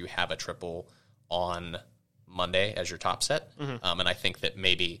goes, because you have a triple on Monday as your top set. Mm-hmm. And I think that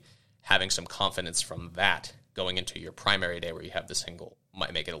maybe having some confidence from that going into your primary day where you have the single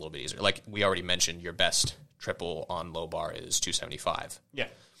might make it a little bit easier. Like we already mentioned, your best triple on low bar is 275. Yeah.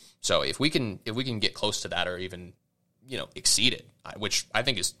 So if we can get close to that, or even exceed it, which I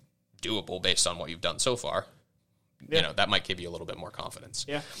think is doable based on what you've done so far, that might give you a little bit more confidence.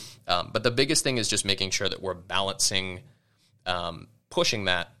 Yeah. But the biggest thing is just making sure that we're balancing pushing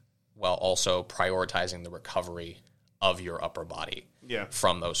that while also prioritizing the recovery of your upper body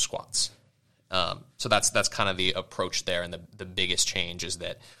from those squats. So that's kind of the approach there, and the biggest change is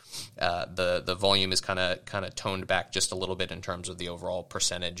that the volume is kind of toned back just a little bit in terms of the overall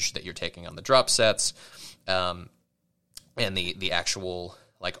percentage that you're taking on the drop sets, and the actual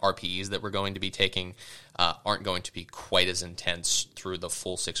like RPEs that we're going to be taking aren't going to be quite as intense through the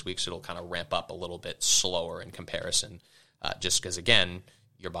full 6 weeks. It'll kind of ramp up a little bit slower in comparison, just because again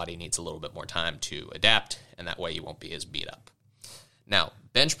your body needs a little bit more time to adapt, and that way you won't be as beat up. Now,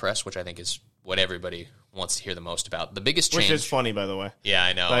 bench press, which I think is what everybody wants to hear the most about. The biggest change, which is funny, by the way. Yeah,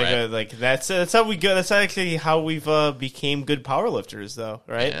 I know. Like, right? That's how we go. That's actually how we've became good powerlifters, though,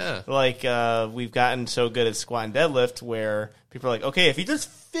 right? Yeah. Like we've gotten so good at squat and deadlift, where people are like, okay, if he just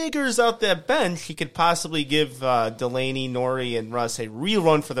figures out that bench, he could possibly give Delaney, Nori, and Russ a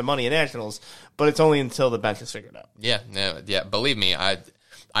rerun for the money at nationals. But it's only until the bench is figured out. Yeah. Believe me,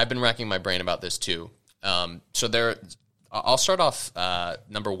 I've been racking my brain about this too. So I'll start off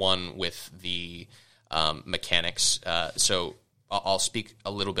number one with the mechanics. So I'll speak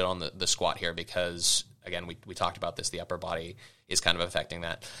a little bit on the squat here because, again, we talked about this. The upper body is kind of affecting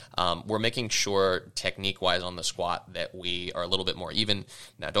that. We're making sure technique-wise on the squat that we are a little bit more even.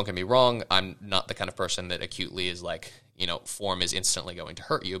 Now, don't get me wrong. I'm not the kind of person that acutely is like, form is instantly going to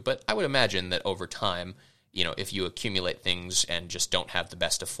hurt you. But I would imagine that over time, if you accumulate things and just don't have the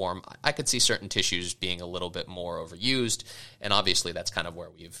best of form, I could see certain tissues being a little bit more overused. And obviously that's kind of where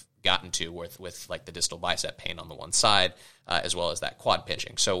we've gotten to with like the distal bicep pain on the one side, as well as that quad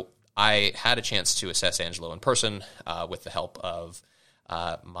pinching. So I had a chance to assess Angelo in person with the help of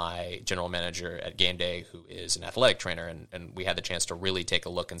my general manager at Game Day, who is an athletic trainer. And we had the chance to really take a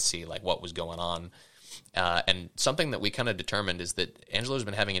look and see like what was going on. And something that we kind of determined is that Angelo's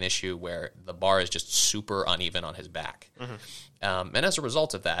been having an issue where the bar is just super uneven on his back. Mm-hmm. And as a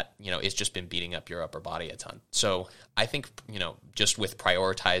result of that, it's just been beating up your upper body a ton. So I think, just with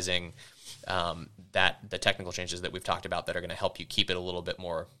prioritizing the technical changes that we've talked about that are going to help you keep it a little bit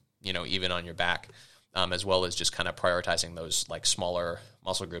more, even on your back, as well as just kind of prioritizing those like smaller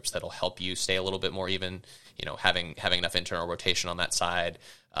muscle groups that'll help you stay a little bit more even, having enough internal rotation on that side,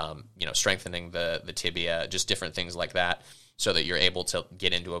 strengthening the tibia, just different things like that, so that you're able to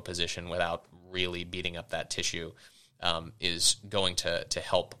get into a position without really beating up that tissue, is going to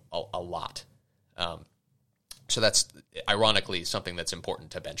help a lot. So that's ironically something that's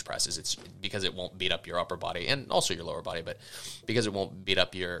important to bench press, is it's because it won't beat up your upper body and also your lower body, but because it won't beat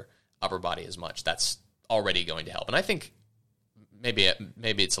up your upper body as much, that's already going to help. And I think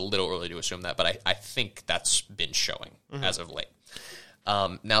maybe it's a little early to assume that, but I think that's been showing as of late.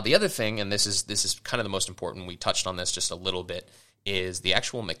 Now, the other thing, and this is kind of the most important, we touched on this just a little bit, is the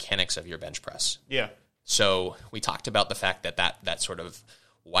actual mechanics of your bench press. Yeah. So we talked about the fact that sort of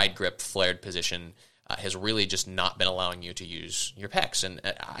wide grip, flared position has really just not been allowing you to use your pecs. And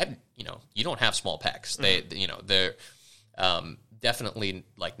you don't have small pecs. They're definitely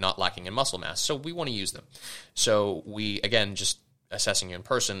like not lacking in muscle mass. So we want to use them. So we, again, just assessing you in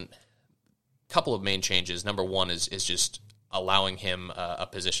person, couple of main changes. Number one is just allowing him a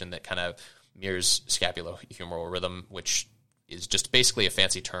position that kind of mirrors scapulohumeral rhythm, which is just basically a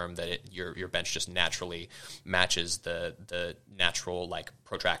fancy term that your bench just naturally matches the natural like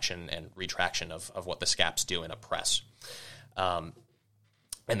protraction and retraction of what the scaps do in a press.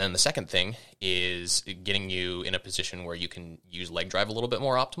 And then the second thing is getting you in a position where you can use leg drive a little bit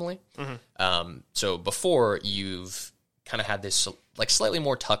more optimally. So before, you've kind of had this like slightly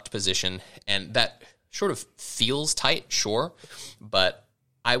more tucked position, and that sort of feels tight, sure, but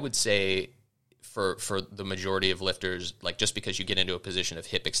I would say for the majority of lifters, like just because you get into a position of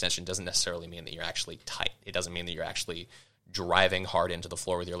hip extension doesn't necessarily mean that you're actually tight. It doesn't mean that you're actually driving hard into the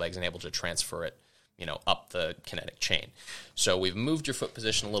floor with your legs and able to transfer it, up the kinetic chain. So we've moved your foot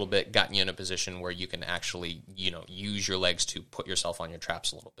position a little bit, gotten you in a position where you can actually, use your legs to put yourself on your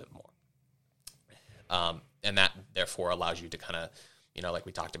traps a little bit more. And that therefore allows you to kind of, like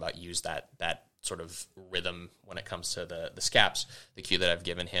we talked about, use that sort of rhythm when it comes to the scaps. The cue that I've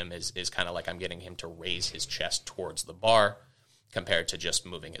given him is kind of like I'm getting him to raise his chest towards the bar compared to just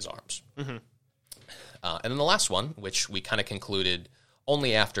moving his arms. And then the last one, which we kind of concluded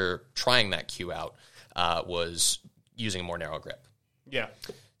only after trying that cue out, was using a more narrow grip. Yeah.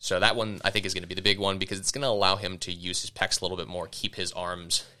 So that one I think is going to be the big one because it's going to allow him to use his pecs a little bit more, keep his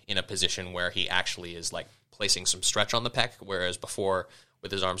arms in a position where he actually is like placing some stretch on the pec, whereas before,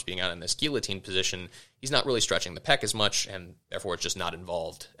 with his arms being out in this guillotine position, he's not really stretching the pec as much, and therefore it's just not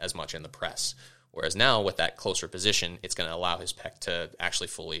involved as much in the press. Whereas now, with that closer position, it's going to allow his pec to actually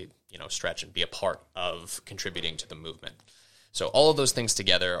fully, stretch and be a part of contributing to the movement. So all of those things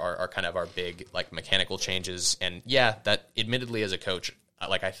together are kind of our big, like, mechanical changes. And yeah, that admittedly as a coach,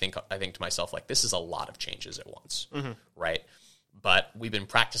 like I think to myself, like, this is a lot of changes at once, right? But we've been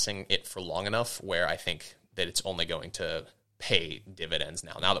practicing it for long enough where I think that it's only going to pay dividends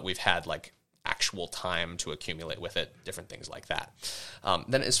now that we've had like actual time to accumulate with it, different things like that.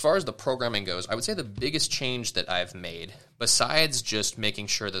 Then as far as the programming goes, I would say the biggest change that I've made, besides just making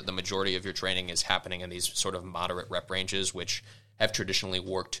sure that the majority of your training is happening in these sort of moderate rep ranges, which have traditionally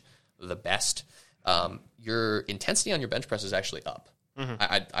worked the best, your intensity on your bench press is actually up.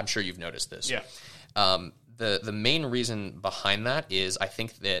 I'm sure you've noticed this. Yeah. The main reason behind that is I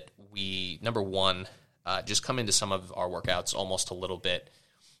think that we, number one, just come into some of our workouts almost a little bit,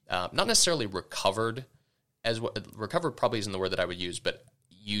 not necessarily recovered, recovered probably isn't the word that I would use, but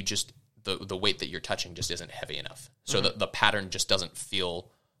you just, the weight that you're touching just isn't heavy enough. So the pattern just doesn't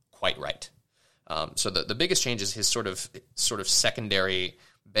feel quite right. So the biggest change is his sort of secondary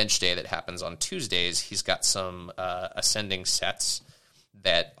bench day that happens on Tuesdays. He's got some ascending sets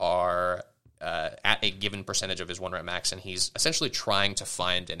that are at a given percentage of his 1 rep max, and he's essentially trying to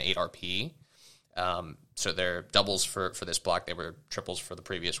find an 8 RPE. So they're doubles for this block. They were triples for the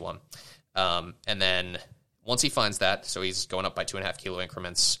previous one. And then once he finds that, so he's going up by 2.5 kilo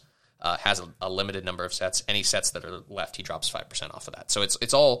increments, has a limited number of sets. Any sets that are left, he drops 5% off of that. So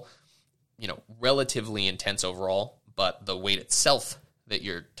it's all, relatively intense overall, but the weight itself that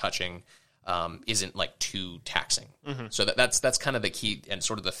you're touching isn't like too taxing. So that's kind of the key and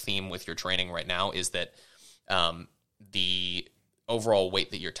sort of the theme with your training right now is that the overall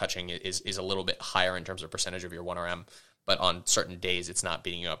weight that you're touching is a little bit higher in terms of percentage of your 1RM, but on certain days it's not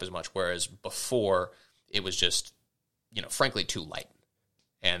beating you up as much, whereas before it was just, frankly too light.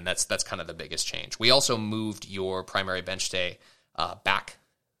 And that's kind of the biggest change. We also moved your primary bench day back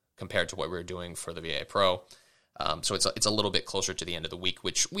compared to what we were doing for the VA Pro. So it's a little bit closer to the end of the week,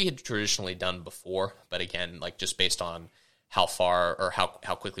 which we had traditionally done before, but again, like just based on how far or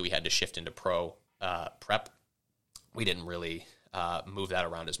how quickly we had to shift into pro prep, we didn't really move that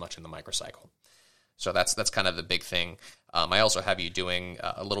around as much in the microcycle. So that's kind of the big thing. I also have you doing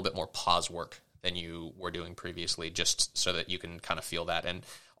a little bit more pause work than you were doing previously, just so that you can kind of feel that. And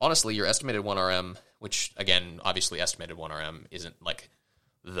honestly, your estimated 1RM, which again, obviously estimated 1RM isn't like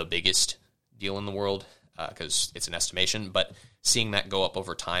the biggest deal in the world because it's an estimation, but seeing that go up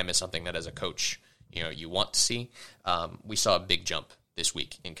over time is something that as a coach, you want to see. We saw a big jump this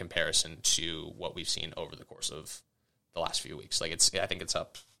week in comparison to what we've seen over the course of the last few weeks. Like I think it's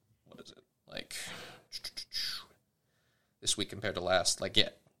up, what is it? Like this week compared to last. Like, yeah,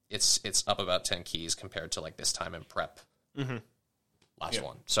 it's up about 10 keys compared to like this time in prep last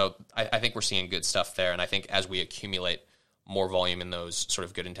one. So I think we're seeing good stuff there. And I think as we accumulate more volume in those sort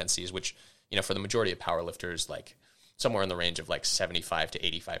of good intensities, which, you know, for the majority of powerlifters, like somewhere in the range of like 75 to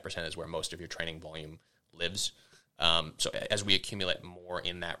 85% is where most of your training volume lives. So as we accumulate more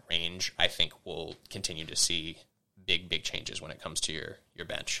in that range, I think we'll continue to see big changes when it comes to your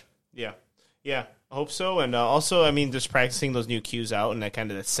bench. Yeah. Yeah, I hope so. And also, I mean, just practicing those new cues out and that kind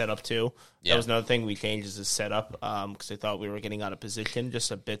of that setup too. Yeah. That was another thing we changed is the setup because I thought we were getting out of position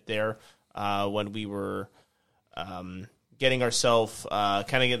just a bit there when we were getting ourselves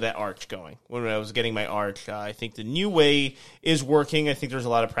kind of get that arch going. When I was getting my arch, I think the new way is working. I think there's a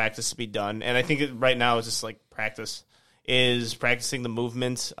lot of practice to be done. And I think right now is just like practicing the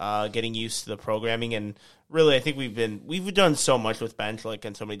movements, getting used to the programming, and really I think we've done so much with bench, like,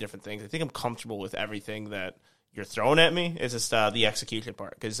 and so many different things. I think I'm comfortable with everything that you're throwing at me. It's just the execution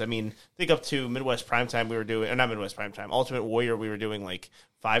part. Because, I mean, I think up to Midwest Primetime we were doing, or not Midwest Primetime, Ultimate Warrior we were doing like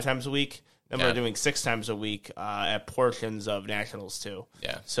 5 times a week. Then we were doing 6 times a week at portions of Nationals too.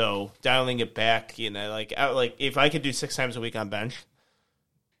 Yeah. So dialing it back, you know, like if I could do 6 times a week on bench,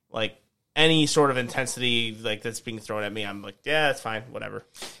 like any sort of intensity like that's being thrown at me, I'm like, yeah, that's fine, whatever.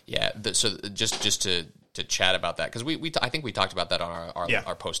 Yeah. So just to chat about that, because I think we talked about that on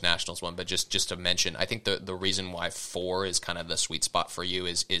our post Nationals one, but just to mention, I think the reason why 4 is kind of the sweet spot for you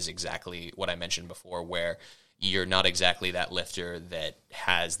is exactly what I mentioned before, where you're not exactly that lifter that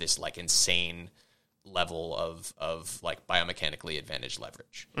has this like insane level of like biomechanically advantaged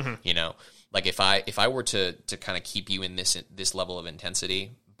leverage. Mm-hmm. You know, like if I were to kind of keep you in this level of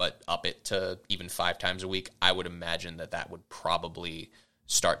intensity, but up it to even 5 times a week, I would imagine that would probably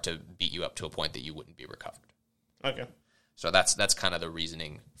start to beat you up to a point that you wouldn't be recovered. Okay. So that's kind of the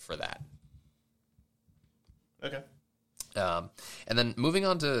reasoning for that. Okay. And then moving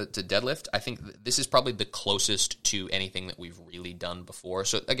on to deadlift, I think this is probably the closest to anything that we've really done before.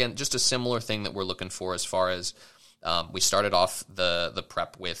 So again, just a similar thing that we're looking for as far as we started off the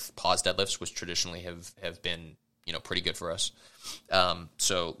prep with pause deadlifts, which traditionally have been, you know, pretty good for us.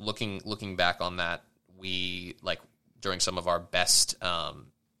 So looking back on that, we like during some of our best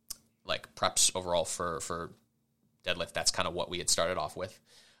like preps overall for deadlift, that's kind of what we had started off with.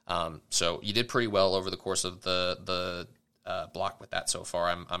 So you did pretty well over the course of the block with that so far.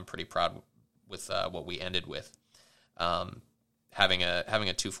 I'm pretty proud with what we ended with. Having a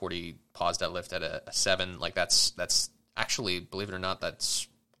 240 pause deadlift at a 7, like that's actually, believe it or not, that's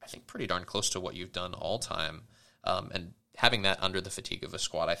I think pretty darn close to what you've done all time. And having that under the fatigue of a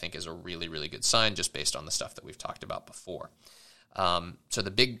squat, I think, is a really, really good sign just based on the stuff that we've talked about before. So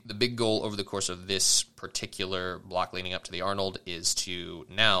the big goal over the course of this particular block leading up to the Arnold is to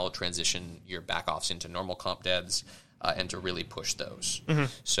now transition your back offs into normal comp deads and to really push those. Mm-hmm.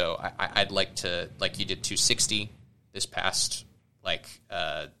 So I'd like to, like you did 260 this past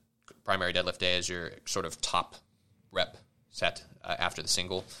primary deadlift day as your sort of top rep set after the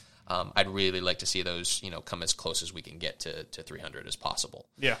single. I'd really like to see those, you know, come as close as we can get to 300 as possible.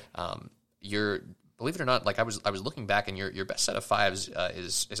 Yeah. Believe it or not, like I was looking back, and your best set of 5s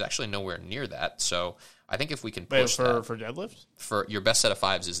is actually nowhere near that. So I think if we can push for deadlifts, for your best set of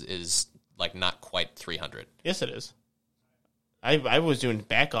 5s is like not quite 300. Yes, it is. I was doing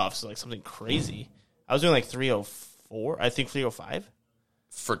back offs like something crazy. I was doing like 304. I think 305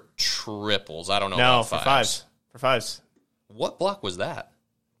 for triples. I don't know. No, about for fives. For fives. What block was that?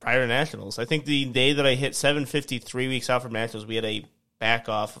 Prior to Nationals, I think the day that I hit 750 3 weeks out from Nationals, we had a back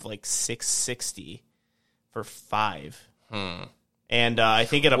off of like 660 for 5. And I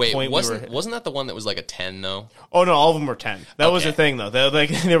think at a point wasn't that the one that was like a 10 though? Oh no, all of them were 10. That was the thing though.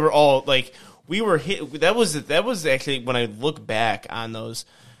 They were all like we were hit. That was actually when I look back on those.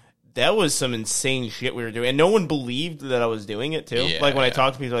 That was some insane shit we were doing, and no one believed that I was doing it too. Yeah, like when I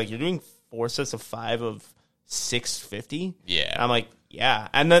talked to people, like, you're doing 4 sets of 5 of 650. Yeah, I'm like, yeah.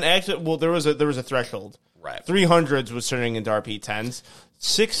 And then actually, well, there was a threshold. Right, 300s was turning into RP 10s.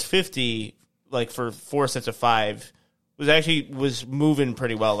 650, like for 4 sets of 5, was moving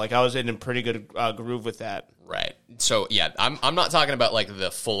pretty well. Like I was in a pretty good groove with that. Right. So yeah, I'm not talking about like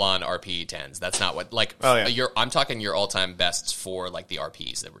the full on RP 10s. That's not what like. Oh yeah. I'm talking your all time bests for like the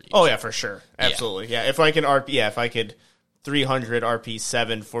RPs that were used. Oh yeah, for sure, absolutely. Yeah, if I could 300 RP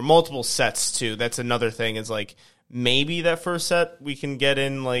 7 for multiple sets too. That's another thing. Is like maybe that first set we can get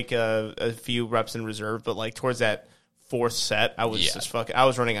in like a few reps in reserve, but like towards that 4th set, I was I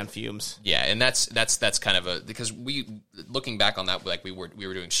was running on fumes. Yeah, and that's kind of because looking back on that, like we were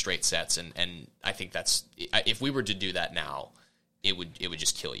doing straight sets, and I think that's if we were to do that now, it would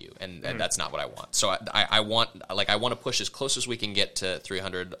just kill you, and that's not what I want. So I want to push as close as we can get to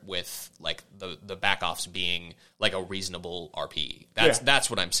 300 with like the back offs being like a reasonable RPE. That's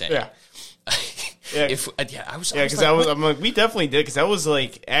what I'm saying. Yeah. I'm like, we definitely did, because that was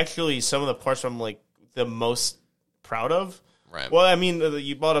like actually some of the parts I'm like the most proud of. Right. Well, I mean,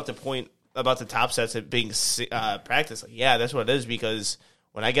 you brought up the point about the top sets it being practice. Like, yeah, that's what it is, because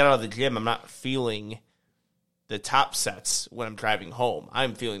when I get out of the gym, I'm not feeling the top sets when I'm driving home.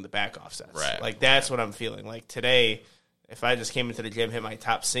 I'm feeling the back off sets. Right. Like, that's what I'm feeling. Like, today, if I just came into the gym, hit my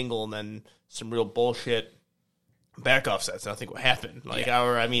top single, and then some real bullshit back off sets, nothing would happen. Like,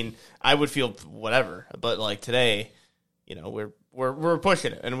 I would feel whatever. But, like, today, you know, we're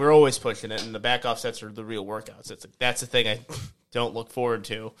pushing it, and we're always pushing it, and the back off sets are the real workouts. That's the thing I don't look forward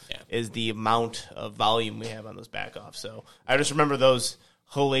to, is the amount of volume we have on those back offs. So I just remember those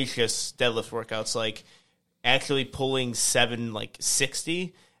hellacious deadlift workouts, like actually pulling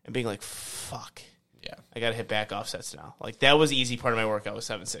 760 and being like, fuck. Yeah. I got to hit back off sets now. Like, that was the easy part of my workout, was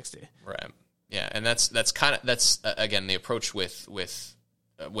 760. Right. Yeah, and that's again the approach with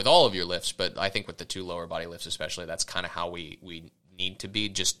all of your lifts, but I think with the 2 lower body lifts especially, that's kind of how we need to be,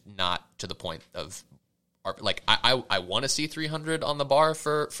 just not to the point of like I want to see 300 on the bar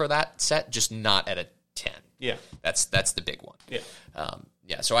for that set, just not at a 10. Yeah. That's the big one.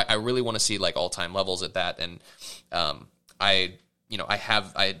 Yeah. So I really want to see like all-time levels at that, and I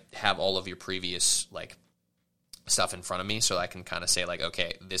have all of your previous like stuff in front of me, so I can kind of say like,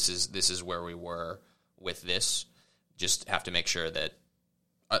 okay, this is where we were with this. Just have to make sure that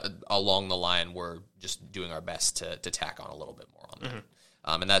along the line we're just doing our best to tack on a little bit more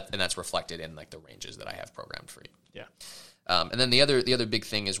on that, and that's reflected in like the ranges that I have programmed for you. Yeah. And then the other big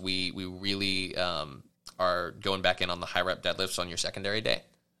thing is we really are going back in on the high rep deadlifts on your secondary day.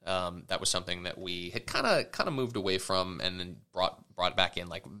 That was something that we had kind of moved away from, and then brought back in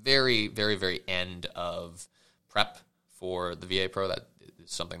like very, very, very end of prep for the VA Pro. That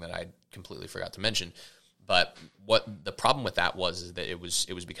is something that I completely forgot to mention. But what the problem with that was is that it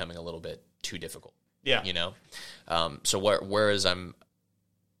was becoming a little bit too difficult. Yeah. You know? So whereas I'm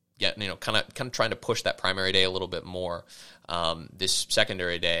kind of trying to push that primary day a little bit more, this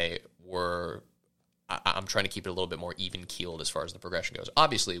secondary day I'm trying to keep it a little bit more even keeled as far as the progression goes.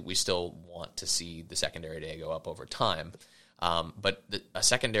 Obviously, we still want to see the secondary day go up over time, but a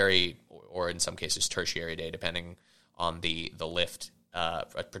secondary, or in some cases tertiary day, depending on the lift,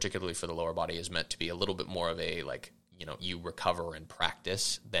 particularly for the lower body, is meant to be a little bit more of a like, you recover and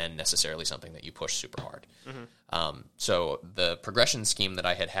practice than necessarily something that you push super hard. So the progression scheme that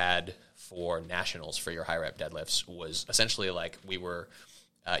I had for nationals for your high rep deadlifts was essentially like we were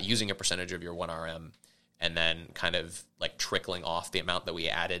using a percentage of your 1RM and then kind of like trickling off the amount that we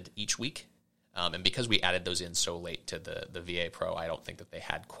added each week. And because we added those in so late to the VA Pro, I don't think that they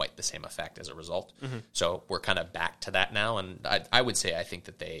had quite the same effect as a result. So we're kind of back to that now, and I would say I think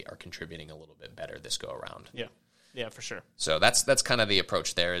that they are contributing a little bit better this go around. Yeah, for sure. So that's kind of the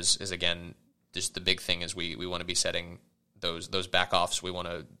approach there is again, just the big thing is we want to be setting those back offs. We want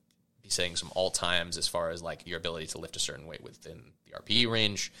to be setting some all times as far as like your ability to lift a certain weight within the RPE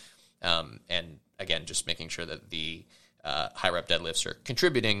range. And again, just making sure that the high rep deadlifts are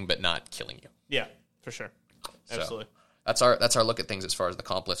contributing but not killing you. Yeah, for sure. Absolutely. So that's our look at things as far as the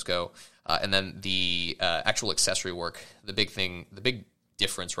comp lifts go. And then the actual accessory work, the big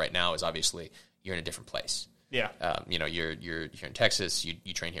difference right now is obviously you're in a different place. Yeah. You're here in Texas,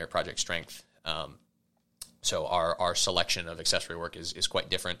 you train here at Project Strength. So our selection of accessory work is quite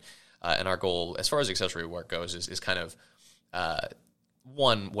different. And our goal as far as accessory work goes is kind of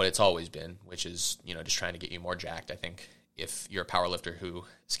one, what it's always been, which is, just trying to get you more jacked. I think if you're a powerlifter who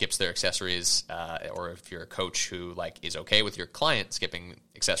skips their accessories, or if you're a coach who is okay with your client skipping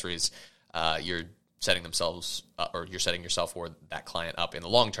accessories, you're setting yourself or that client up in the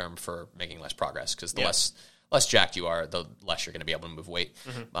long term for making less progress, because the less jacked you are, the less you're going to be able to move weight.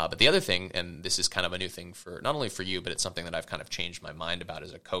 But the other thing, and this is kind of a new thing for not only for you, but it's something that I've kind of changed my mind about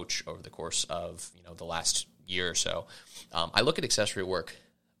as a coach over the course of the last year or so. I look at accessory work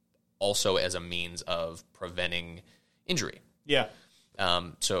also as a means of preventing injury. Yeah.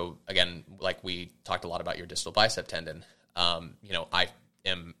 So again, like we talked a lot about your distal bicep tendon. I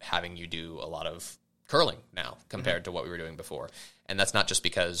am having you do a lot of curling now compared to what we were doing before. And that's not just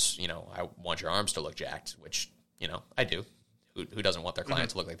because, I want your arms to look jacked, which, I do. Who doesn't want their client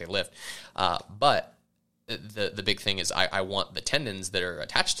to look like they lift? But the big thing is I want the tendons that are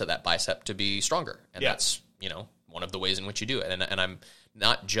attached to that bicep to be stronger. And that's, one of the ways in which you do it. And I'm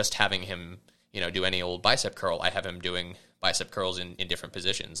not just having him, do any old bicep curl. I have him doing bicep curls in different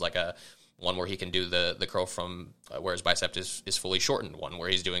positions, like one where he can do the curl from where his bicep is fully shortened, one where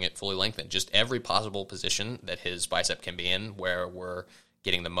he's doing it fully lengthened, just every possible position that his bicep can be in where we're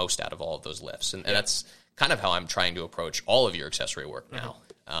getting the most out of all of those lifts. And that's kind of how I'm trying to approach all of your accessory work now.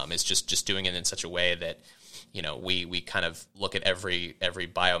 It's just doing it in such a way that, you know, we kind of look at every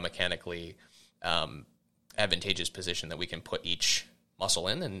biomechanically advantageous position that we can put each muscle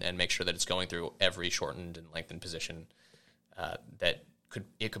in and make sure that it's going through every shortened and lengthened position that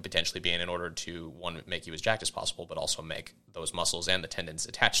it could potentially be in order to, one, make you as jacked as possible, but also make those muscles and the tendons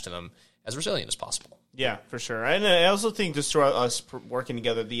attached to them as resilient as possible. Yeah, for sure. And I also think just throughout us working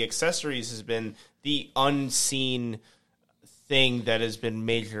together, the accessories has been the unseen thing that has been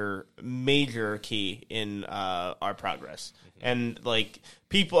major key in our progress. And like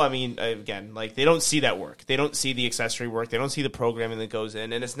people, I mean, again, like they don't see that work. They don't see the accessory work. They don't see the programming that goes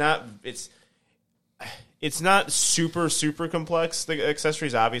in. And it's not super complex, the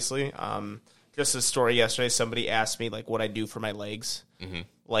accessories, obviously. Just a story yesterday, somebody asked me like what I do for my legs,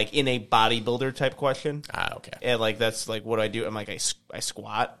 like in a bodybuilder type question. Okay. And like that's like what I do. I'm like I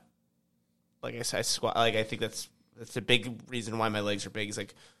squat. Like I squat. Like I think that's a big reason why my legs are big. Is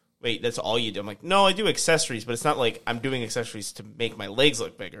like, wait, that's all you do? I'm like, no, I do accessories, but it's not like I'm doing accessories to make my legs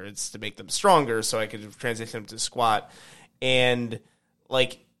look bigger. It's to make them stronger so I could transition them to squat. And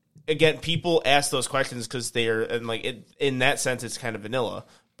like, again, people ask those questions because they're, and like in that sense, it's kind of vanilla.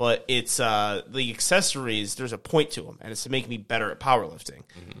 But it's the accessories. There's a point to them, and it's to make me better at powerlifting.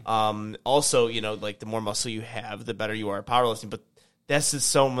 Also, you know, like the more muscle you have, the better you are at powerlifting. But that's just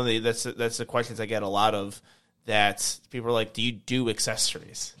so many. That's the questions I get a lot of. That people are like, "Do you do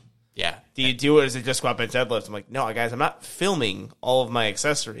accessories? Yeah. Do you do it as a just squat, bench, deadlift?" I'm like, "No, guys, I'm not filming all of my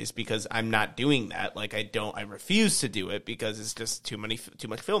accessories because I'm not doing that. Like, I refuse to do it because it's just too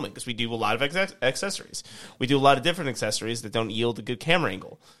much filming. Because we do a lot of accessories. We do a lot of different accessories that don't yield a good camera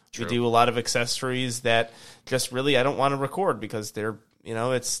angle. True. We do a lot of accessories that just really I don't want to record because they're, you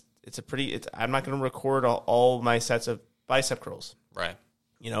know, I'm not going to record all my sets of bicep curls, right?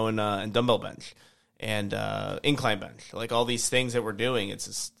 You know, and dumbbell bench and incline bench, like all these things that we're doing. It's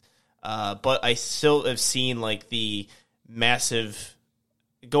just. But I still have seen like the massive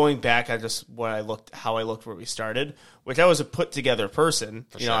going back. How I looked where we started, which I was a put together person.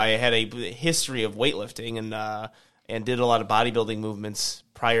 You know, I had a history of weightlifting and did a lot of bodybuilding movements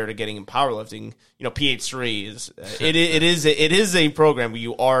prior to getting in powerlifting. You know, PH3 is a program where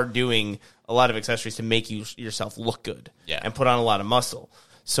you are doing a lot of accessories to make yourself look good and put on a lot of muscle.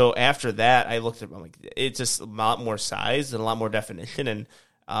 So after that, I looked at I'm like it's just a lot more size and a lot more definition and.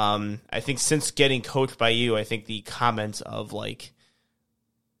 I think since getting coached by you, I think the comments of like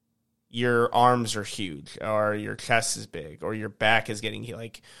your arms are huge or your chest is big or your back is getting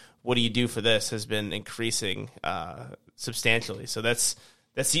like, what do you do for this has been increasing substantially. So that's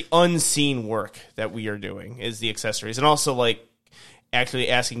the unseen work that we are doing is the accessories and also like actually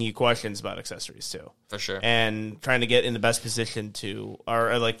asking you questions about accessories too. For sure. And trying to get in the best position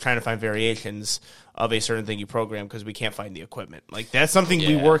or like trying to find variations of a certain thing you program because we can't find the equipment. Like that's something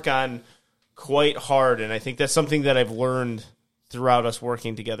we work on quite hard. And I think that's something that I've learned throughout us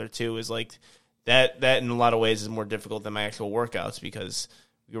working together too, is like that in a lot of ways is more difficult than my actual workouts because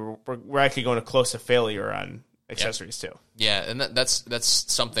we're actually going to close to failure on accessories too. Yeah. And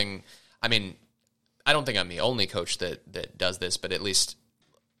that's something, I mean, I don't think I'm the only coach that does this, but at least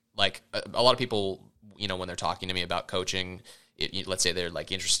like a lot of people, you know, when they're talking to me about coaching, let's say they're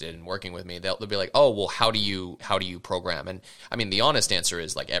like interested in working with me, they'll be like, "Oh, well, how do you program?" And I mean, the honest answer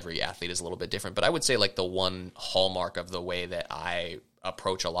is like every athlete is a little bit different, but I would say like the one hallmark of the way that I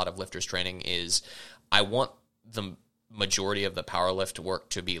approach a lot of lifters training is I want the majority of the power lift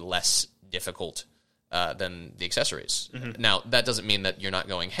work to be less difficult than the accessories. Now, that doesn't mean that you're not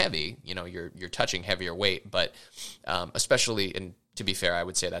going heavy. You know, you're touching heavier weight, but especially, and to be fair, I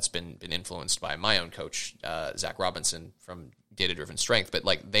would say that's been influenced by my own coach, Zach Robinson from Data Driven Strength. But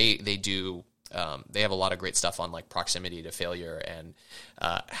like they have a lot of great stuff on like proximity to failure and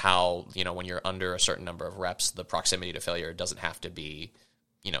how, you know, when you're under a certain number of reps, the proximity to failure doesn't have to be,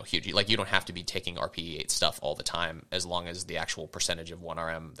 you know, huge. Like you don't have to be taking RPE8 stuff all the time as long as the actual percentage of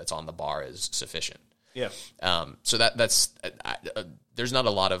 1RM that's on the bar is sufficient. Yeah. So that's there's not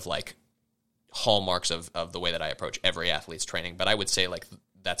a lot of like hallmarks of the way that I approach every athlete's training, but I would say like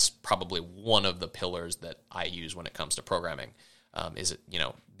that's probably one of the pillars that I use when it comes to programming. Is it, you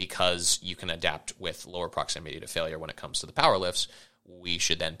know, because you can adapt with lower proximity to failure when it comes to the power lifts, we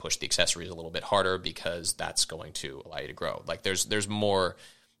should then push the accessories a little bit harder because that's going to allow you to grow. Like there's more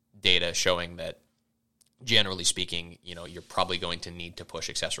data showing that generally speaking, you know, you're probably going to need to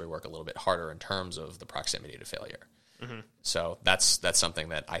push accessory work a little bit harder in terms of the proximity to failure. So that's something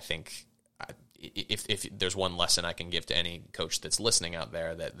that I think if there's one lesson I can give to any coach that's listening out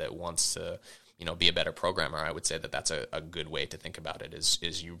there that wants to, be a better programmer, I would say that that's a good way to think about it.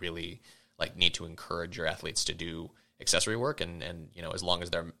 Is you really need to encourage your athletes to do accessory work, and as long as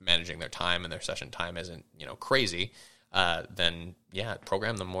they're managing their time and their session time isn't crazy, then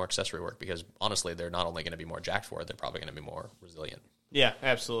program them more accessory work, because honestly, they're not only going to be more jacked for it, they're probably going to be more resilient. Yeah,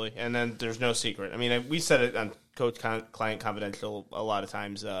 absolutely. And then there's no secret. I mean, we said it on Coach Client Confidential a lot of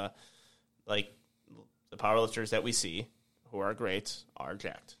times. The powerlifters that we see who are great are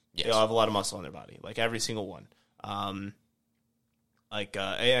jacked. Yes. They all have a lot of muscle on their body, every single one. And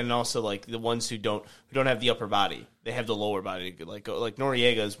also the ones who don't have the upper body, they have the lower body. Like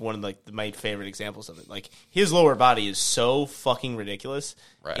Noriega is one of my favorite examples of it. His lower body is so fucking ridiculous.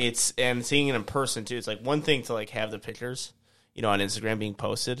 Right. And seeing it in person too. It's one thing to have the pictures, on Instagram being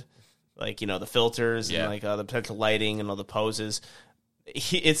posted, the filters and the potential lighting and all the poses.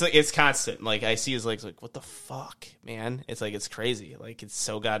 It's constant. I see his legs, what the fuck, man? It's crazy. It's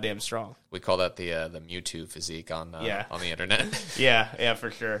so goddamn strong. We call that the Mewtwo physique on the internet. yeah,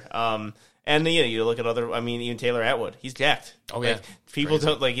 for sure. And you look at even Taylor Atwood, he's jacked. Oh yeah, people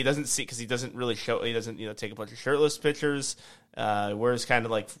don't he doesn't see, because he doesn't really show. He doesn't take a bunch of shirtless pictures. Wears kind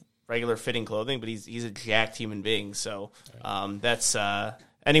of regular fitting clothing, but he's a jacked human being. So that's.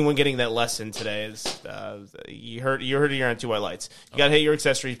 Anyone getting that lesson today is you heard it here on Two White Lights. You got to hit your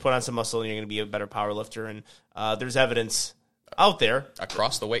accessories, put on some muscle, and you're going to be a better power lifter. And there's evidence out there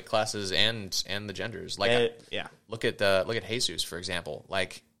across the weight classes and the genders. Look at Jesus, for example.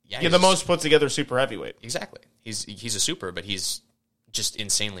 The most put together super heavyweight. Exactly. He's a super, but he's just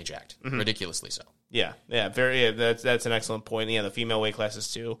insanely jacked, ridiculously so. Yeah, that's an excellent point. Yeah, the female weight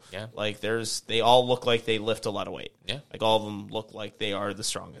classes too. Yeah, they all look like they lift a lot of weight. Yeah, all of them look like they are the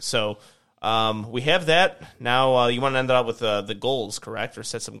strongest. So we have that. Now you want to end up with the goals, correct? Or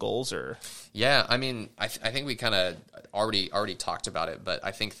set some goals, or? Yeah, I mean, I think we kind of already talked about it, but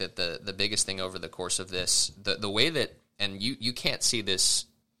I think that the biggest thing over the course of this, the way that, and you can't see this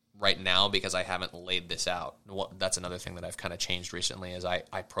right now because I haven't laid this out. That's another thing that I've kind of changed recently, is I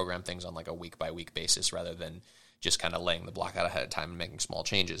program things on a week-by-week basis rather than just kind of laying the block out ahead of time and making small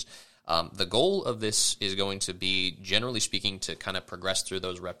changes. The goal of this is going to be, generally speaking, to kind of progress through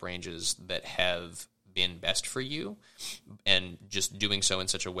those rep ranges that have been best for you, and just doing so in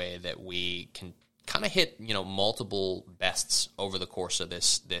such a way that we can kind of hit, multiple bests over the course of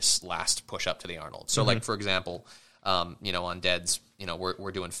this last push up to the Arnold. So for example, on deads,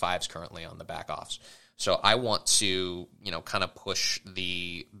 we're doing 5s currently on the back offs. So I want to, kind of push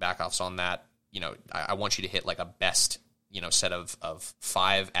the back offs on that. I want you to hit a best, set of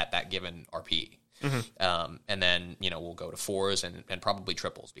 5 at that given RPE. And then, we'll go to 4s and probably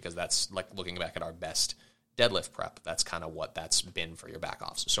triples, because that's looking back at our best deadlift prep. That's kind of what that's been for your back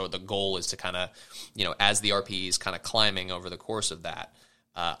offs. So the goal is to kind of, as the RPE is kind of climbing over the course of that,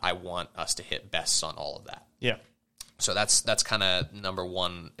 I want us to hit bests on all of that. Yeah. So that's kind of number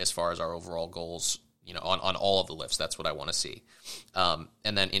one as far as our overall goals, on all of the lifts. That's what I want to see. And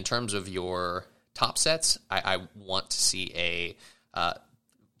then in terms of your top sets, I want to see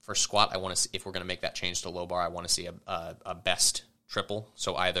for squat, I want to see, if we're going to make that change to low bar, I want to see a best triple.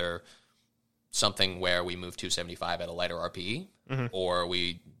 So either something where we move 275 at a lighter RPE, or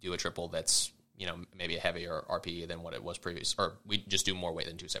we do a triple that's, maybe a heavier RPE than what it was previous, or we just do more weight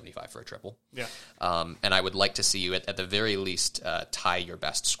than 275 for a triple. Yeah. And I would like to see you at the very least tie your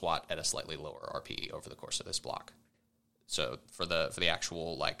best squat at a slightly lower RPE over the course of this block. So for the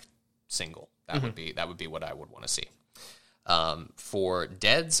actual single, that would be what I would want to see. For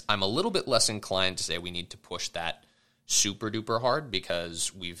deads, I'm a little bit less inclined to say we need to push that super duper hard,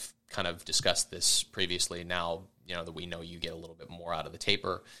 because we've kind of discussed this previously. Now that we know you get a little bit more out of the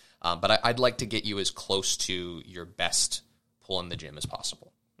taper. But I'd like to get you as close to your best pull in the gym as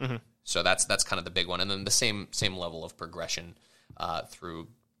possible. So that's kind of the big one, and then the same level of progression through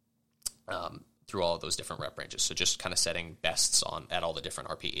all of those different rep ranges. So just kind of setting bests at all the different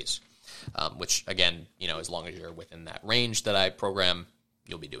RPEs, which again, as long as you're within that range that I program,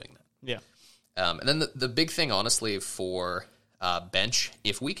 you'll be doing that. Yeah. And then the big thing, honestly, for bench,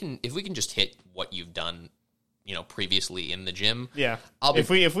 if we can just hit what you've done, previously in the gym. Yeah. If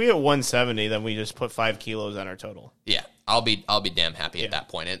we hit 170, then we just put 5 kilos on our total. Yeah. I'll be damn happy at that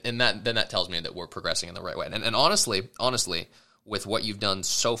point. And that tells me that we're progressing in the right way. And honestly, with what you've done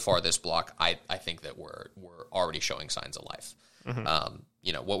so far this block, I think that we're already showing signs of life.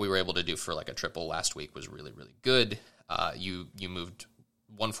 What we were able to do for a triple last week was really, really good. You moved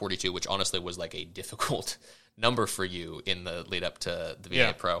 142, which honestly was a difficult number for you in the lead up to the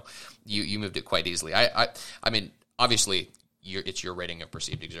VA Pro. You moved it quite easily. I mean, obviously it's your rating of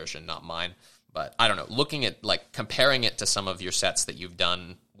perceived exertion, not mine. But I don't know. Looking at comparing it to some of your sets that you've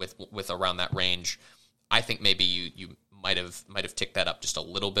done with around that range, I think maybe you might have ticked that up just a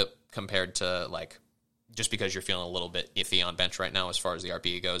little bit compared to just because you're feeling a little bit iffy on bench right now as far as the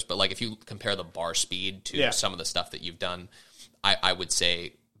RPE goes. But if you compare the bar speed to some of the stuff that you've done, I would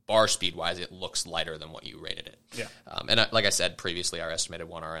say bar speed wise, it looks lighter than what you rated it. Yeah. And like I said previously, our estimated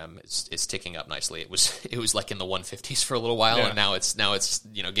 1RM is ticking up nicely. It was in the 150s for a little while, and now it's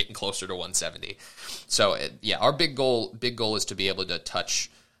getting closer to 170. So our big goal is to be able to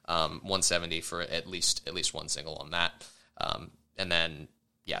touch 170 for at least one single on that, and then.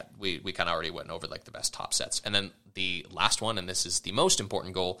 Yeah, we kind of already went over the best top sets. And then the last one, and this is the most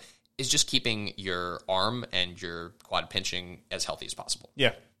important goal, is just keeping your arm and your quad pinching as healthy as possible.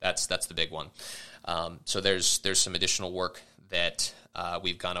 Yeah. That's the big one. So there's some additional work that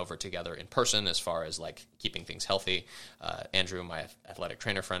we've gone over together in person as far as keeping things healthy. Andrew, my athletic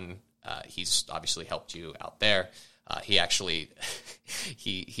trainer friend, he's obviously helped you out there. He actually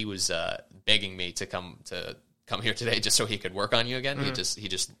he was begging me to come here today just so he could work on you again. Mm-hmm. He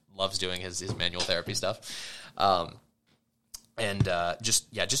just loves doing his manual therapy stuff.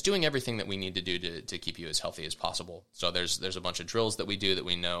 Just doing everything that we need to do to keep you as healthy as possible. So there's a bunch of drills that we do that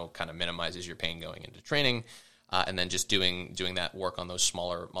we know kind of minimizes your pain going into training. And then just doing that work on those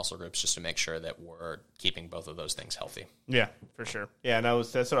smaller muscle groups just to make sure that we're keeping both of those things healthy. Yeah, for sure. Yeah, and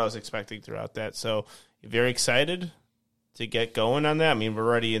that's what I was expecting throughout that. So very excited to get going on that. I mean, we're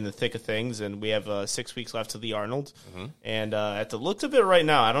already in the thick of things, and we have 6 weeks left to the Arnold. Mm-hmm. And at the looks of it right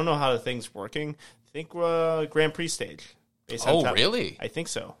now, I don't know how the thing's working. I think we're Grand Prix stage. Really? I think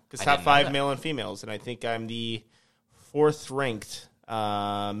so. Because top 5 male and females, and I think I'm the 4th ranked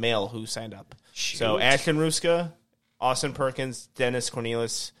male who signed up. Shoot. So Ashton Ruska, Austin Perkins, Dennis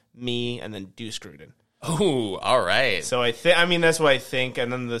Cornelius, me, and then Deuce Gruden. Oh, all right. So that's what I think,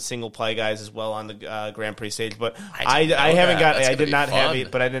 and then the single play guys as well on the Grand Prix stage. But I did not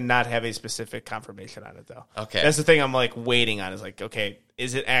have a specific confirmation on it though. Okay, that's the thing I'm waiting on. Is okay,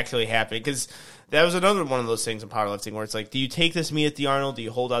 is it actually happening? Because that was another one of those things in powerlifting where it's do you take this meet at the Arnold? Do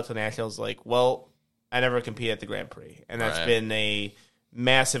you hold out to the Nationals? Well, I never competed at the Grand Prix, and that's been a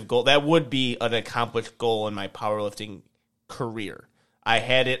massive goal. That would be an accomplished goal in my powerlifting career. I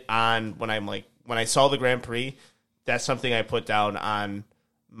had it on when I saw the Grand Prix, that's something I put down on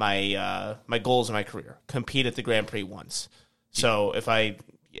my my goals in my career. Compete at the Grand Prix once. So if I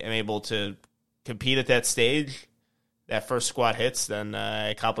am able to compete at that stage, that first squat hits, then I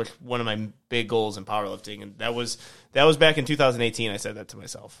accomplished one of my big goals in powerlifting. And that was back in 2018. I said that to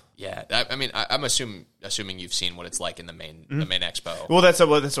myself. Yeah, I'm assuming you've seen what it's like in the main expo. Well, that's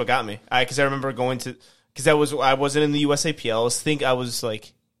what got me. Because I remember going to I wasn't in the USAPL. I was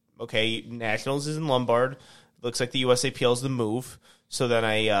okay, Nationals is in Lombard. Looks like the USAPL is the move. So then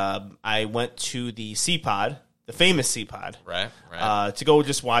I went to the C-Pod, the famous C-Pod, right, to go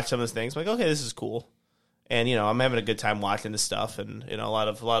just watch some of those things. I'm okay, this is cool, and I'm having a good time watching this stuff, and a lot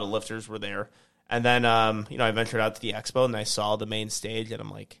of lifters were there. And then I ventured out to the expo and I saw the main stage, and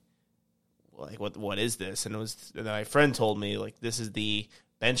I'm what is this? And and then my friend told me this is the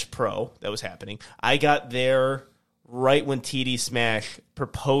Bench Pro that was happening. I got there right when TD Smash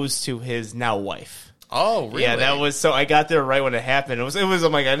proposed to his now wife. Oh, really? Yeah, that was so. I got there right when it happened. It was.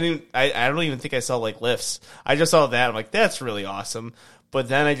 I'm I don't even think I saw lifts. I just saw that. I'm that's really awesome. But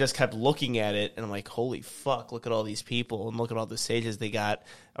then I just kept looking at it, and I'm holy fuck! Look at all these people, and look at all the stages they got,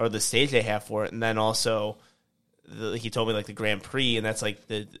 or the stage they have for it. And then also, he told me the Grand Prix, and that's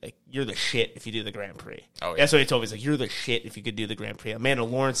you're the shit if you do the Grand Prix. Oh, yeah. That's what he told me. He's you're the shit if you could do the Grand Prix. Amanda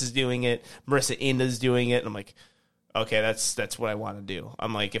Lawrence is doing it. Marissa Inda's doing it, and I'm okay, that's what I want to do.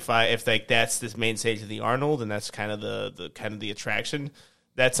 I'm if that's this main stage of the Arnold, and that's kind of the attraction.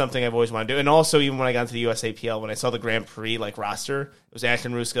 That's something I've always wanted to do. And also, even when I got into the USAPL, when I saw the Grand Prix roster, it was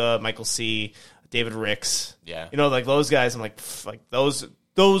Ashton Ruska, Michael C., David Ricks. Yeah, those guys. I'm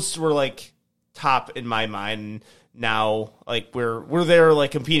those were top in my mind. And now we're there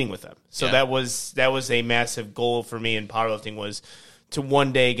competing with them. So that was a massive goal for me in powerlifting, was to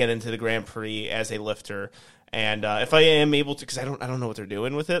one day get into the Grand Prix as a lifter. And if I am able to, because I don't know what they're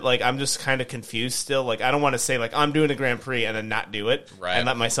doing with it. I'm just kind of confused still. I don't want to say I'm doing a Grand Prix and then not do it, right, and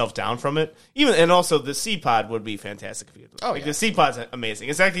let myself down from it. And also the C-Pod would be fantastic if you do it. Oh, yeah. The C-Pod's amazing.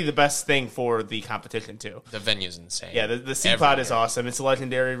 It's actually the best thing for the competition too. The venue's insane. Yeah, the C-Pod is awesome. It's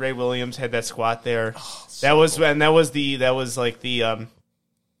legendary. Ray Williams had that squat there. Oh, that was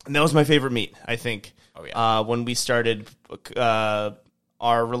my favorite meet, I think. Oh yeah. When we started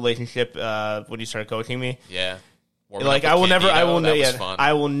our relationship, when you started coaching me. Yeah. Warming Like up I with will never, Candido, that was fun.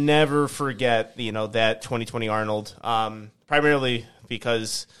 I will never forget, that 2020 Arnold. Primarily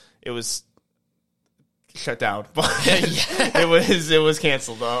because it was shut down, but it was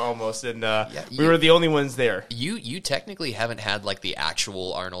canceled almost, and we were the only ones there. You technically haven't had like the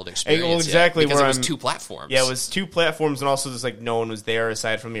actual Arnold experience. Well, exactly, yet, because where it was 2 platforms. Yeah, it was 2 platforms, and also just like no one was there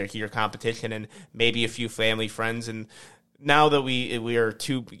aside from your competition and maybe a few family friends. And now that we are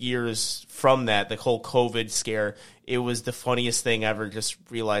 2 years from that, the whole COVID scare, it was the funniest thing ever. Just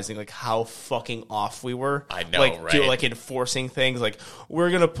realizing like how fucking off we were. I know, right? Like enforcing things. Like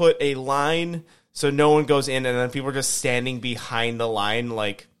we're gonna put a line so no one goes in, and then people are just standing behind the line.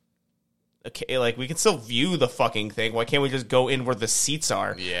 Like, okay, like we can still view the fucking thing. Why can't we just go in where the seats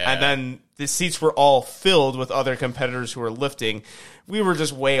are? Yeah. And then the seats were all filled with other competitors who were lifting. We were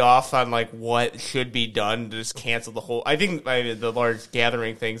just way off on like what should be done to just cancel the whole. I think the large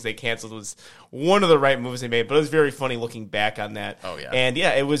gathering things they canceled was one of the right moves they made, but it was very funny looking back on that. Oh yeah, and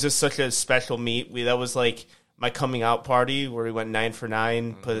yeah, it was just such a special meet. That was like my coming out party where we went 9 for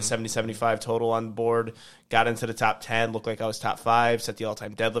 9, put a 70-75 total on the board, got into the top 10, looked like I was top 5, set the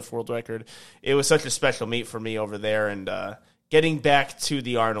all-time deadlift world record. It was such a special meet for me over there, and getting back to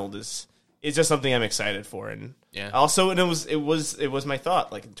the Arnold is just something I'm excited for. And also, and it was my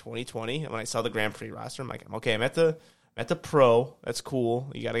thought, like in 2020 when I saw the Grand Prix roster, I'm like, okay, I'm at the pro. That's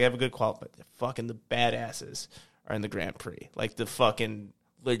cool. You got to have a good qual, but the badasses are in the Grand Prix, like the fucking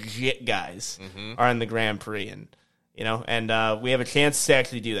legit guys are in the Grand Prix, and we have a chance to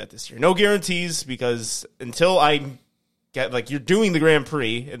actually do that this year. No guarantees, because until I get like you're doing the Grand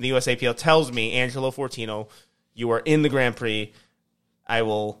Prix and the USAPL tells me, Angelo Fortino, you are in the Grand Prix, I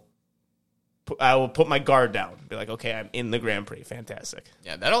will put my guard down. Be like, okay, I'm in the Grand Prix. Fantastic.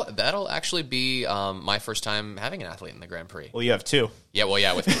 Yeah, that'll actually be my first time having an athlete in the Grand Prix. Well, you have 2. Yeah,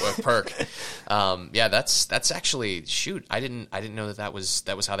 with Perk. That's actually I didn't know that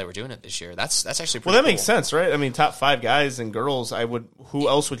was how they were doing it this year. That's actually pretty that cool. makes sense, right? I mean, top 5 guys and girls. Who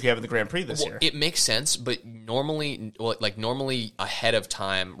else would you have in the Grand Prix this year? It makes sense, but normally ahead of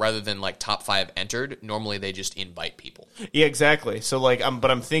time, rather than like top 5 entered, normally they just invite people. Yeah, exactly. So like,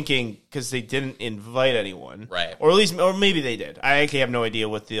 but I'm thinking because they didn't invite anyone, right? Or maybe they did. I actually have no idea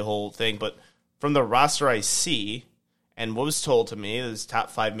what the whole thing, but from the roster I see. And what was told to me is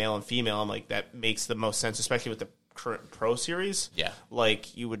top 5 male and female. I'm like, that makes the most sense, especially with the current pro series. Yeah.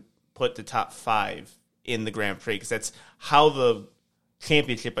 Like, you would put the top 5 in the Grand Prix, because that's how the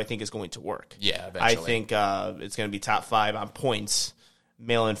championship, I think, is going to work. Yeah, eventually. I think it's going to be top 5 on points,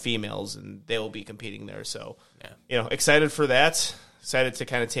 male and females, and they will be competing there. So, excited for that. Excited to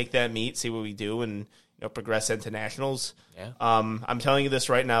kind of take that meet, see what we do, and progress into nationals. Yeah. I'm telling you this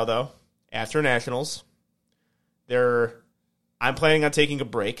right now, though. After nationals, I'm planning on taking a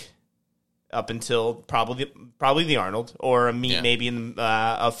break up until probably the Arnold, or a meet maybe in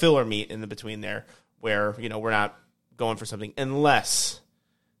a filler meet in the between there, where we're not going for something unless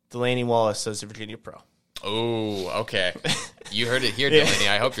Delaney Wallace does the Virginia Pro. Oh, okay. You heard it here, Delaney.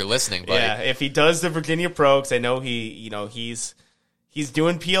 I hope you're listening, buddy. Yeah, if he does the Virginia Pro, because I know he's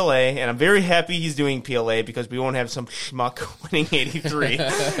doing PLA, and I'm very happy he's doing PLA, because we won't have some schmuck winning 83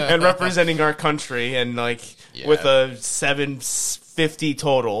 and representing our country, and with a 750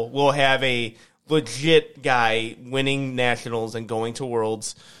 total, we'll have a legit guy winning nationals and going to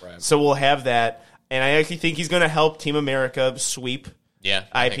worlds. Right. So we'll have that, and I actually think he's going to help Team America sweep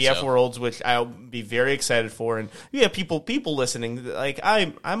IPF Worlds, which I'll be very excited for. And people listening, like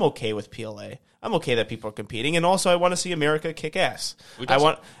I'm okay with PLA. I'm okay that people are competing, and also I want to see America kick ass. I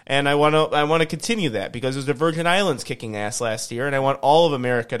want to continue that, because it was the Virgin Islands kicking ass last year, and I want all of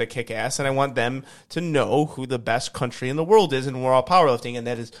America to kick ass, and I want them to know who the best country in the world is, and we're all powerlifting, and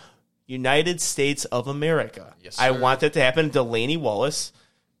that is United States of America. Yes, sir. I want that to happen. Delaney Wallace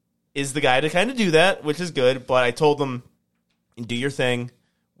is the guy to kind of do that, which is good. But I told them, do your thing,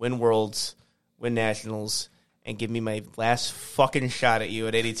 win worlds, win nationals, and give me my last fucking shot at you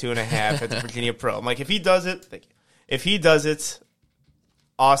at 82.5 at the Virginia Pro. I'm like, if he does it, thank you. If he does it,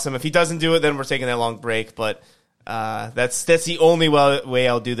 awesome. If he doesn't do it, then we're taking that long break. But that's the only way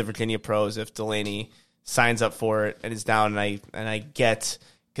I'll do the Virginia Pros, if Delaney signs up for it and is down, and I get,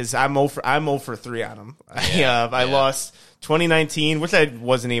 because I'm 0 for 3 on him. I lost 2019, which I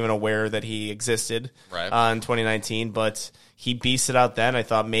wasn't even aware that he existed in 2019, but he beasted out then. I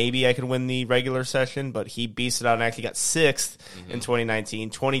thought maybe I could win the regular session, but he beasted out and actually got 6th in 2019.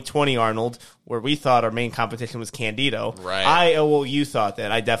 2020 Arnold, where we thought our main competition was Candido. Right. You thought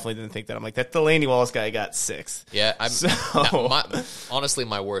that. I definitely didn't think that. I'm like, that Delaney Wallace guy got 6th. Yeah. Honestly,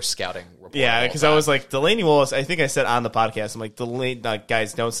 my worst scouting report. Yeah, because I was like, Delaney Wallace, I think I said on the podcast, I'm like,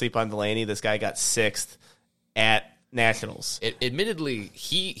 guys, don't sleep on Delaney. This guy got 6th at nationals. Admittedly,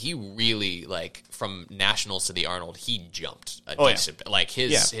 he really, like, from nationals to the Arnold, he jumped a yeah. decent. Like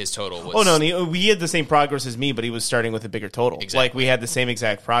his total was. Oh no, and he had the same progress as me, but he was starting with a bigger total. Exactly. Like we had the same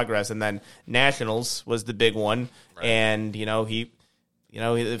exact progress, and then nationals was the big one, Right. and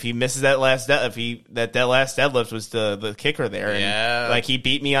if he misses that last that last deadlift was the kicker there, and Yeah. like he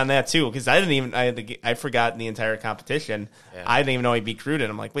beat me on that too because I forgot the entire competition. Yeah. I didn't even know he beat Cruden.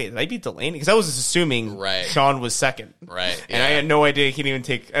 I'm like, wait, did I beat Delaney? Because I was assuming Right. Sean was second, Right, And I yeah. had no idea he could even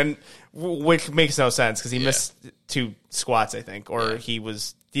take which makes no sense because he missed 2 squats, I think, or Yeah. he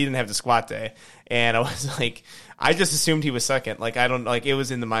didn't have the squat day, and I was like, I just assumed he was second. Like it was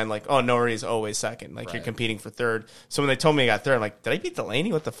in the mind like, oh, Nori is always second. Like you're Right. competing for third. So when they told me I got third, I'm like, did I beat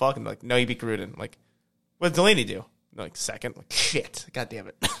Delaney? What the fuck? And they're like, no, you beat Gruden. I'm like, what did Delaney do? I'm like second. I'm like, shit, god damn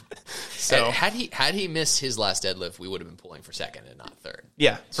it. So had he missed his last deadlift, we would have been pulling for second and not third.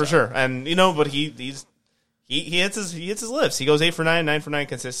 yeah, for sure. And but he hits his lifts. He goes 8 for 9, 9 for 9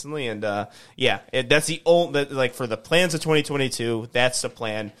 consistently, and that's the old like for the plans of 2022. That's the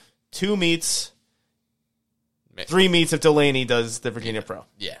plan. 2 meets. 3 meets if Delaney does the Virginia Pro.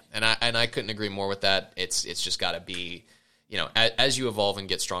 Yeah, and I couldn't agree more with that. It's just got to be, as you evolve and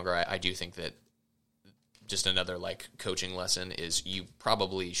get stronger. I do think that just another like coaching lesson is you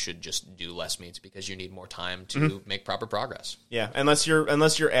probably should just do less meets because you need more time to make proper progress. Yeah, unless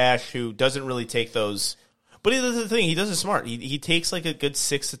you're Ash, who doesn't really take those. But here's the thing: he does it smart. He takes like a good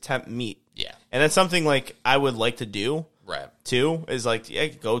 6 attempt meet. Yeah, and that's something like I would like to do. right. Too is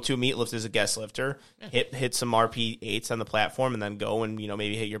like go to meet lift as a guest lifter, hit some RP8s on the platform, and then go and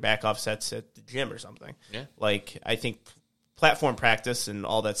maybe hit your back off sets at the gym or something. Yeah. Like I think platform practice and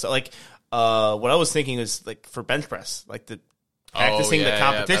all that stuff. Like what I was thinking is like for bench press, like the practicing the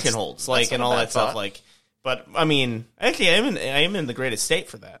competition holds, like and all that stuff. Like, but I mean, actually, I am in the greatest state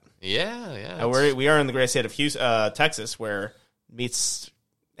for that. Yeah. We are in the great state of Houston, Texas, where meets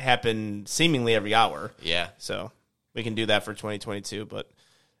happen seemingly every hour. Yeah. So we can do that for 2022. But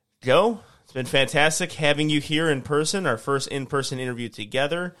Joe, it's been fantastic having you here in person. Our first in-person interview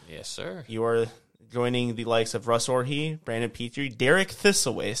together. Yes, sir. You are joining the likes of Russ Orhe, Brandon Petrie, Derek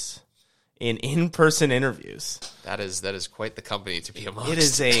Thistlewace in-person interviews. That is quite the company to be amongst. It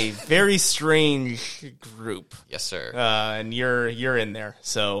is a very strange group. Yes, sir. And you're in there.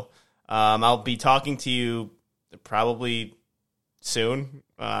 So I'll be talking to you probably soon.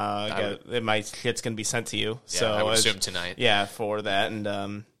 My shit's going to be sent to you. Yeah, so I would assume tonight. Yeah, for that.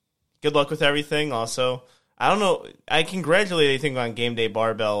 And good luck with everything. Also, I don't know. I congratulate, I think, on Game Day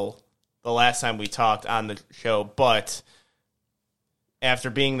Barbell the last time we talked on the show. But after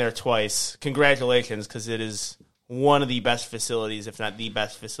being there twice, congratulations, because it is one of the best facilities, if not the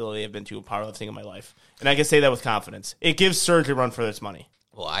best facility I've been to in powerlifting in my life. And I can say that with confidence. It gives Surge a run for its money.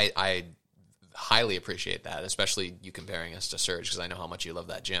 Well, I highly appreciate that, especially you comparing us to Surge, because I know how much you love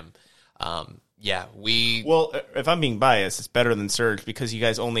that gym. Well, if I'm being biased, it's better than Surge because you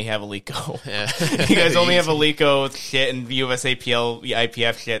guys only have Alico. You guys only have Alico shit and USAPL,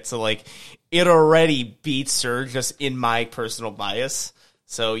 IPF shit. So, like, it already beats Surge just in my personal bias.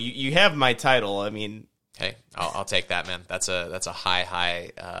 So you have my title. I mean, hey, I'll take that, man. That's a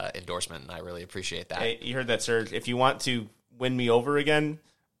high endorsement, and I really appreciate that. Hey, you heard that, Surge. If you want to win me over again,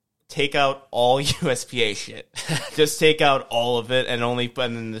 take out all USPA shit. Just take out all of it and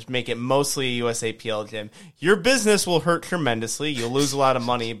then just make it mostly a USAPL gym. Your business will hurt tremendously. You'll lose a lot of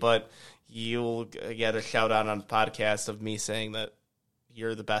money, but you'll get a shout out on a podcast of me saying that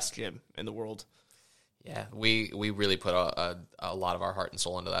you're the best gym in the world. Yeah, we really put a lot of our heart and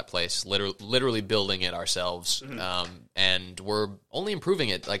soul into that place, literally building it ourselves, and we're only improving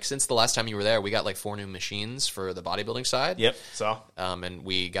it. Like, since the last time you were there, we got like 4 new machines for the bodybuilding side. Yep, so. And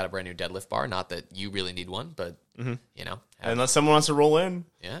we got a brand new deadlift bar. Not that you really need one, but, Unless someone wants to roll in.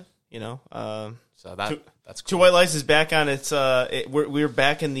 Yeah. So that's cool. Two White Lights is back on its, we're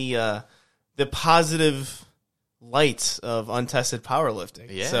back in the positive lights of untested powerlifting.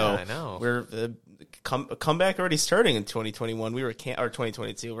 Yeah, so I know. We're comeback already starting in 2021. We were or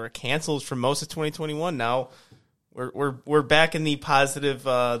 2022. We were canceled for most of 2021. Now we're back in the positive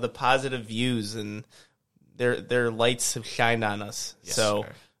views, and their lights have shined on us. Yes, so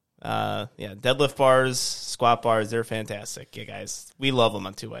deadlift bars, squat bars, they're fantastic. Yeah, guys, we love them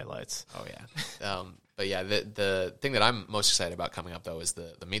on Two White Lights. Oh yeah. But yeah, the thing that I'm most excited about coming up, though, is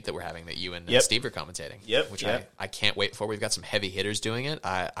the meet that we're having that you and Steve are commentating. Yep. Which I can't wait for. We've got some heavy hitters doing it.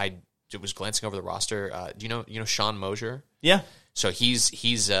 I was glancing over the roster. Do you know Sean Mosier? Yeah. So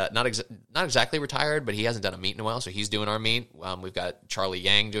he's not exactly retired, but he hasn't done a meet in a while. So he's doing our meet. We've got Charlie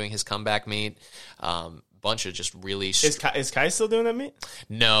Yang doing his comeback meet. bunch of just really... Is Kai still doing that meet?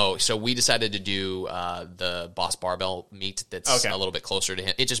 No. So we decided to do the Boss Barbell meet that's a little bit closer to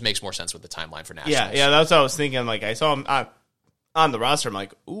him. It just makes more sense with the timeline for Nationals. Yeah, that's what I was thinking. Like, I saw him on the roster. I'm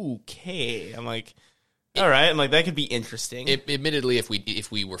like, okay. I'm like... All right, I'm like, that could be interesting. Admittedly,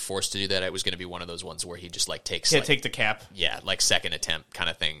 if we were forced to do that, it was going to be one of those ones where he just like takes take the cap. Yeah, like second attempt kind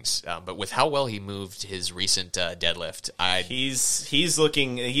of things. But with how well he moved his recent deadlift,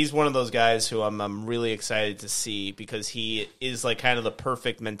 he's one of those guys who I'm really excited to see, because he is like kind of the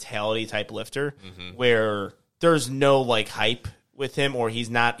perfect mentality type lifter, where there's no like hype with him, or he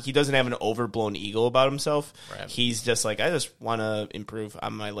doesn't have an overblown ego about himself. Right. He's just like, I just want to improve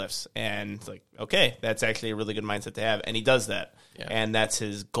on my lifts, and it's like, okay, that's actually a really good mindset to have, and he does that, and that's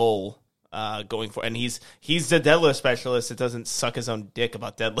his goal going for. And he's the deadlift specialist that doesn't suck his own dick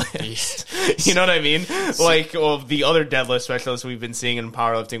about deadlift. You know what I mean? Like, well, the other deadlift specialists we've been seeing in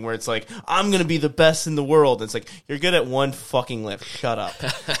powerlifting, where it's like, I'm gonna be the best in the world. It's like, you're good at one fucking lift. Shut up.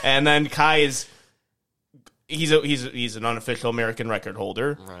 And then Kai is. He's an unofficial American record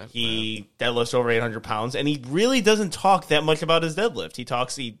holder. Right, he deadlifts over 800 pounds, and he really doesn't talk that much about his deadlift.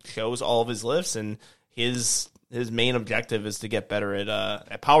 He shows all of his lifts, and his main objective is to get better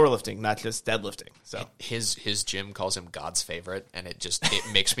at powerlifting, not just deadlifting. So his gym calls him God's favorite, and it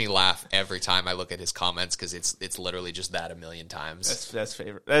makes me laugh every time I look at his comments, because it's literally just that a million times. That's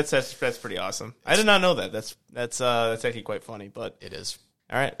favorite. That's pretty awesome. I did not know that. That's actually quite funny, but it is.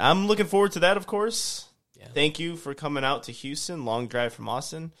 All right, I'm looking forward to that, of course. Yeah. Thank you for coming out to Houston. Long drive from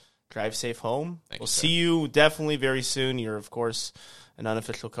Austin. Drive safe home. We'll sir. see you definitely very soon. You're, of course, an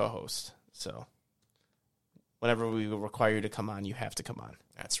unofficial co-host. So whenever we require you to come on, you have to come on.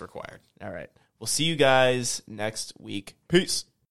 That's required. All right. We'll see you guys next week. Peace.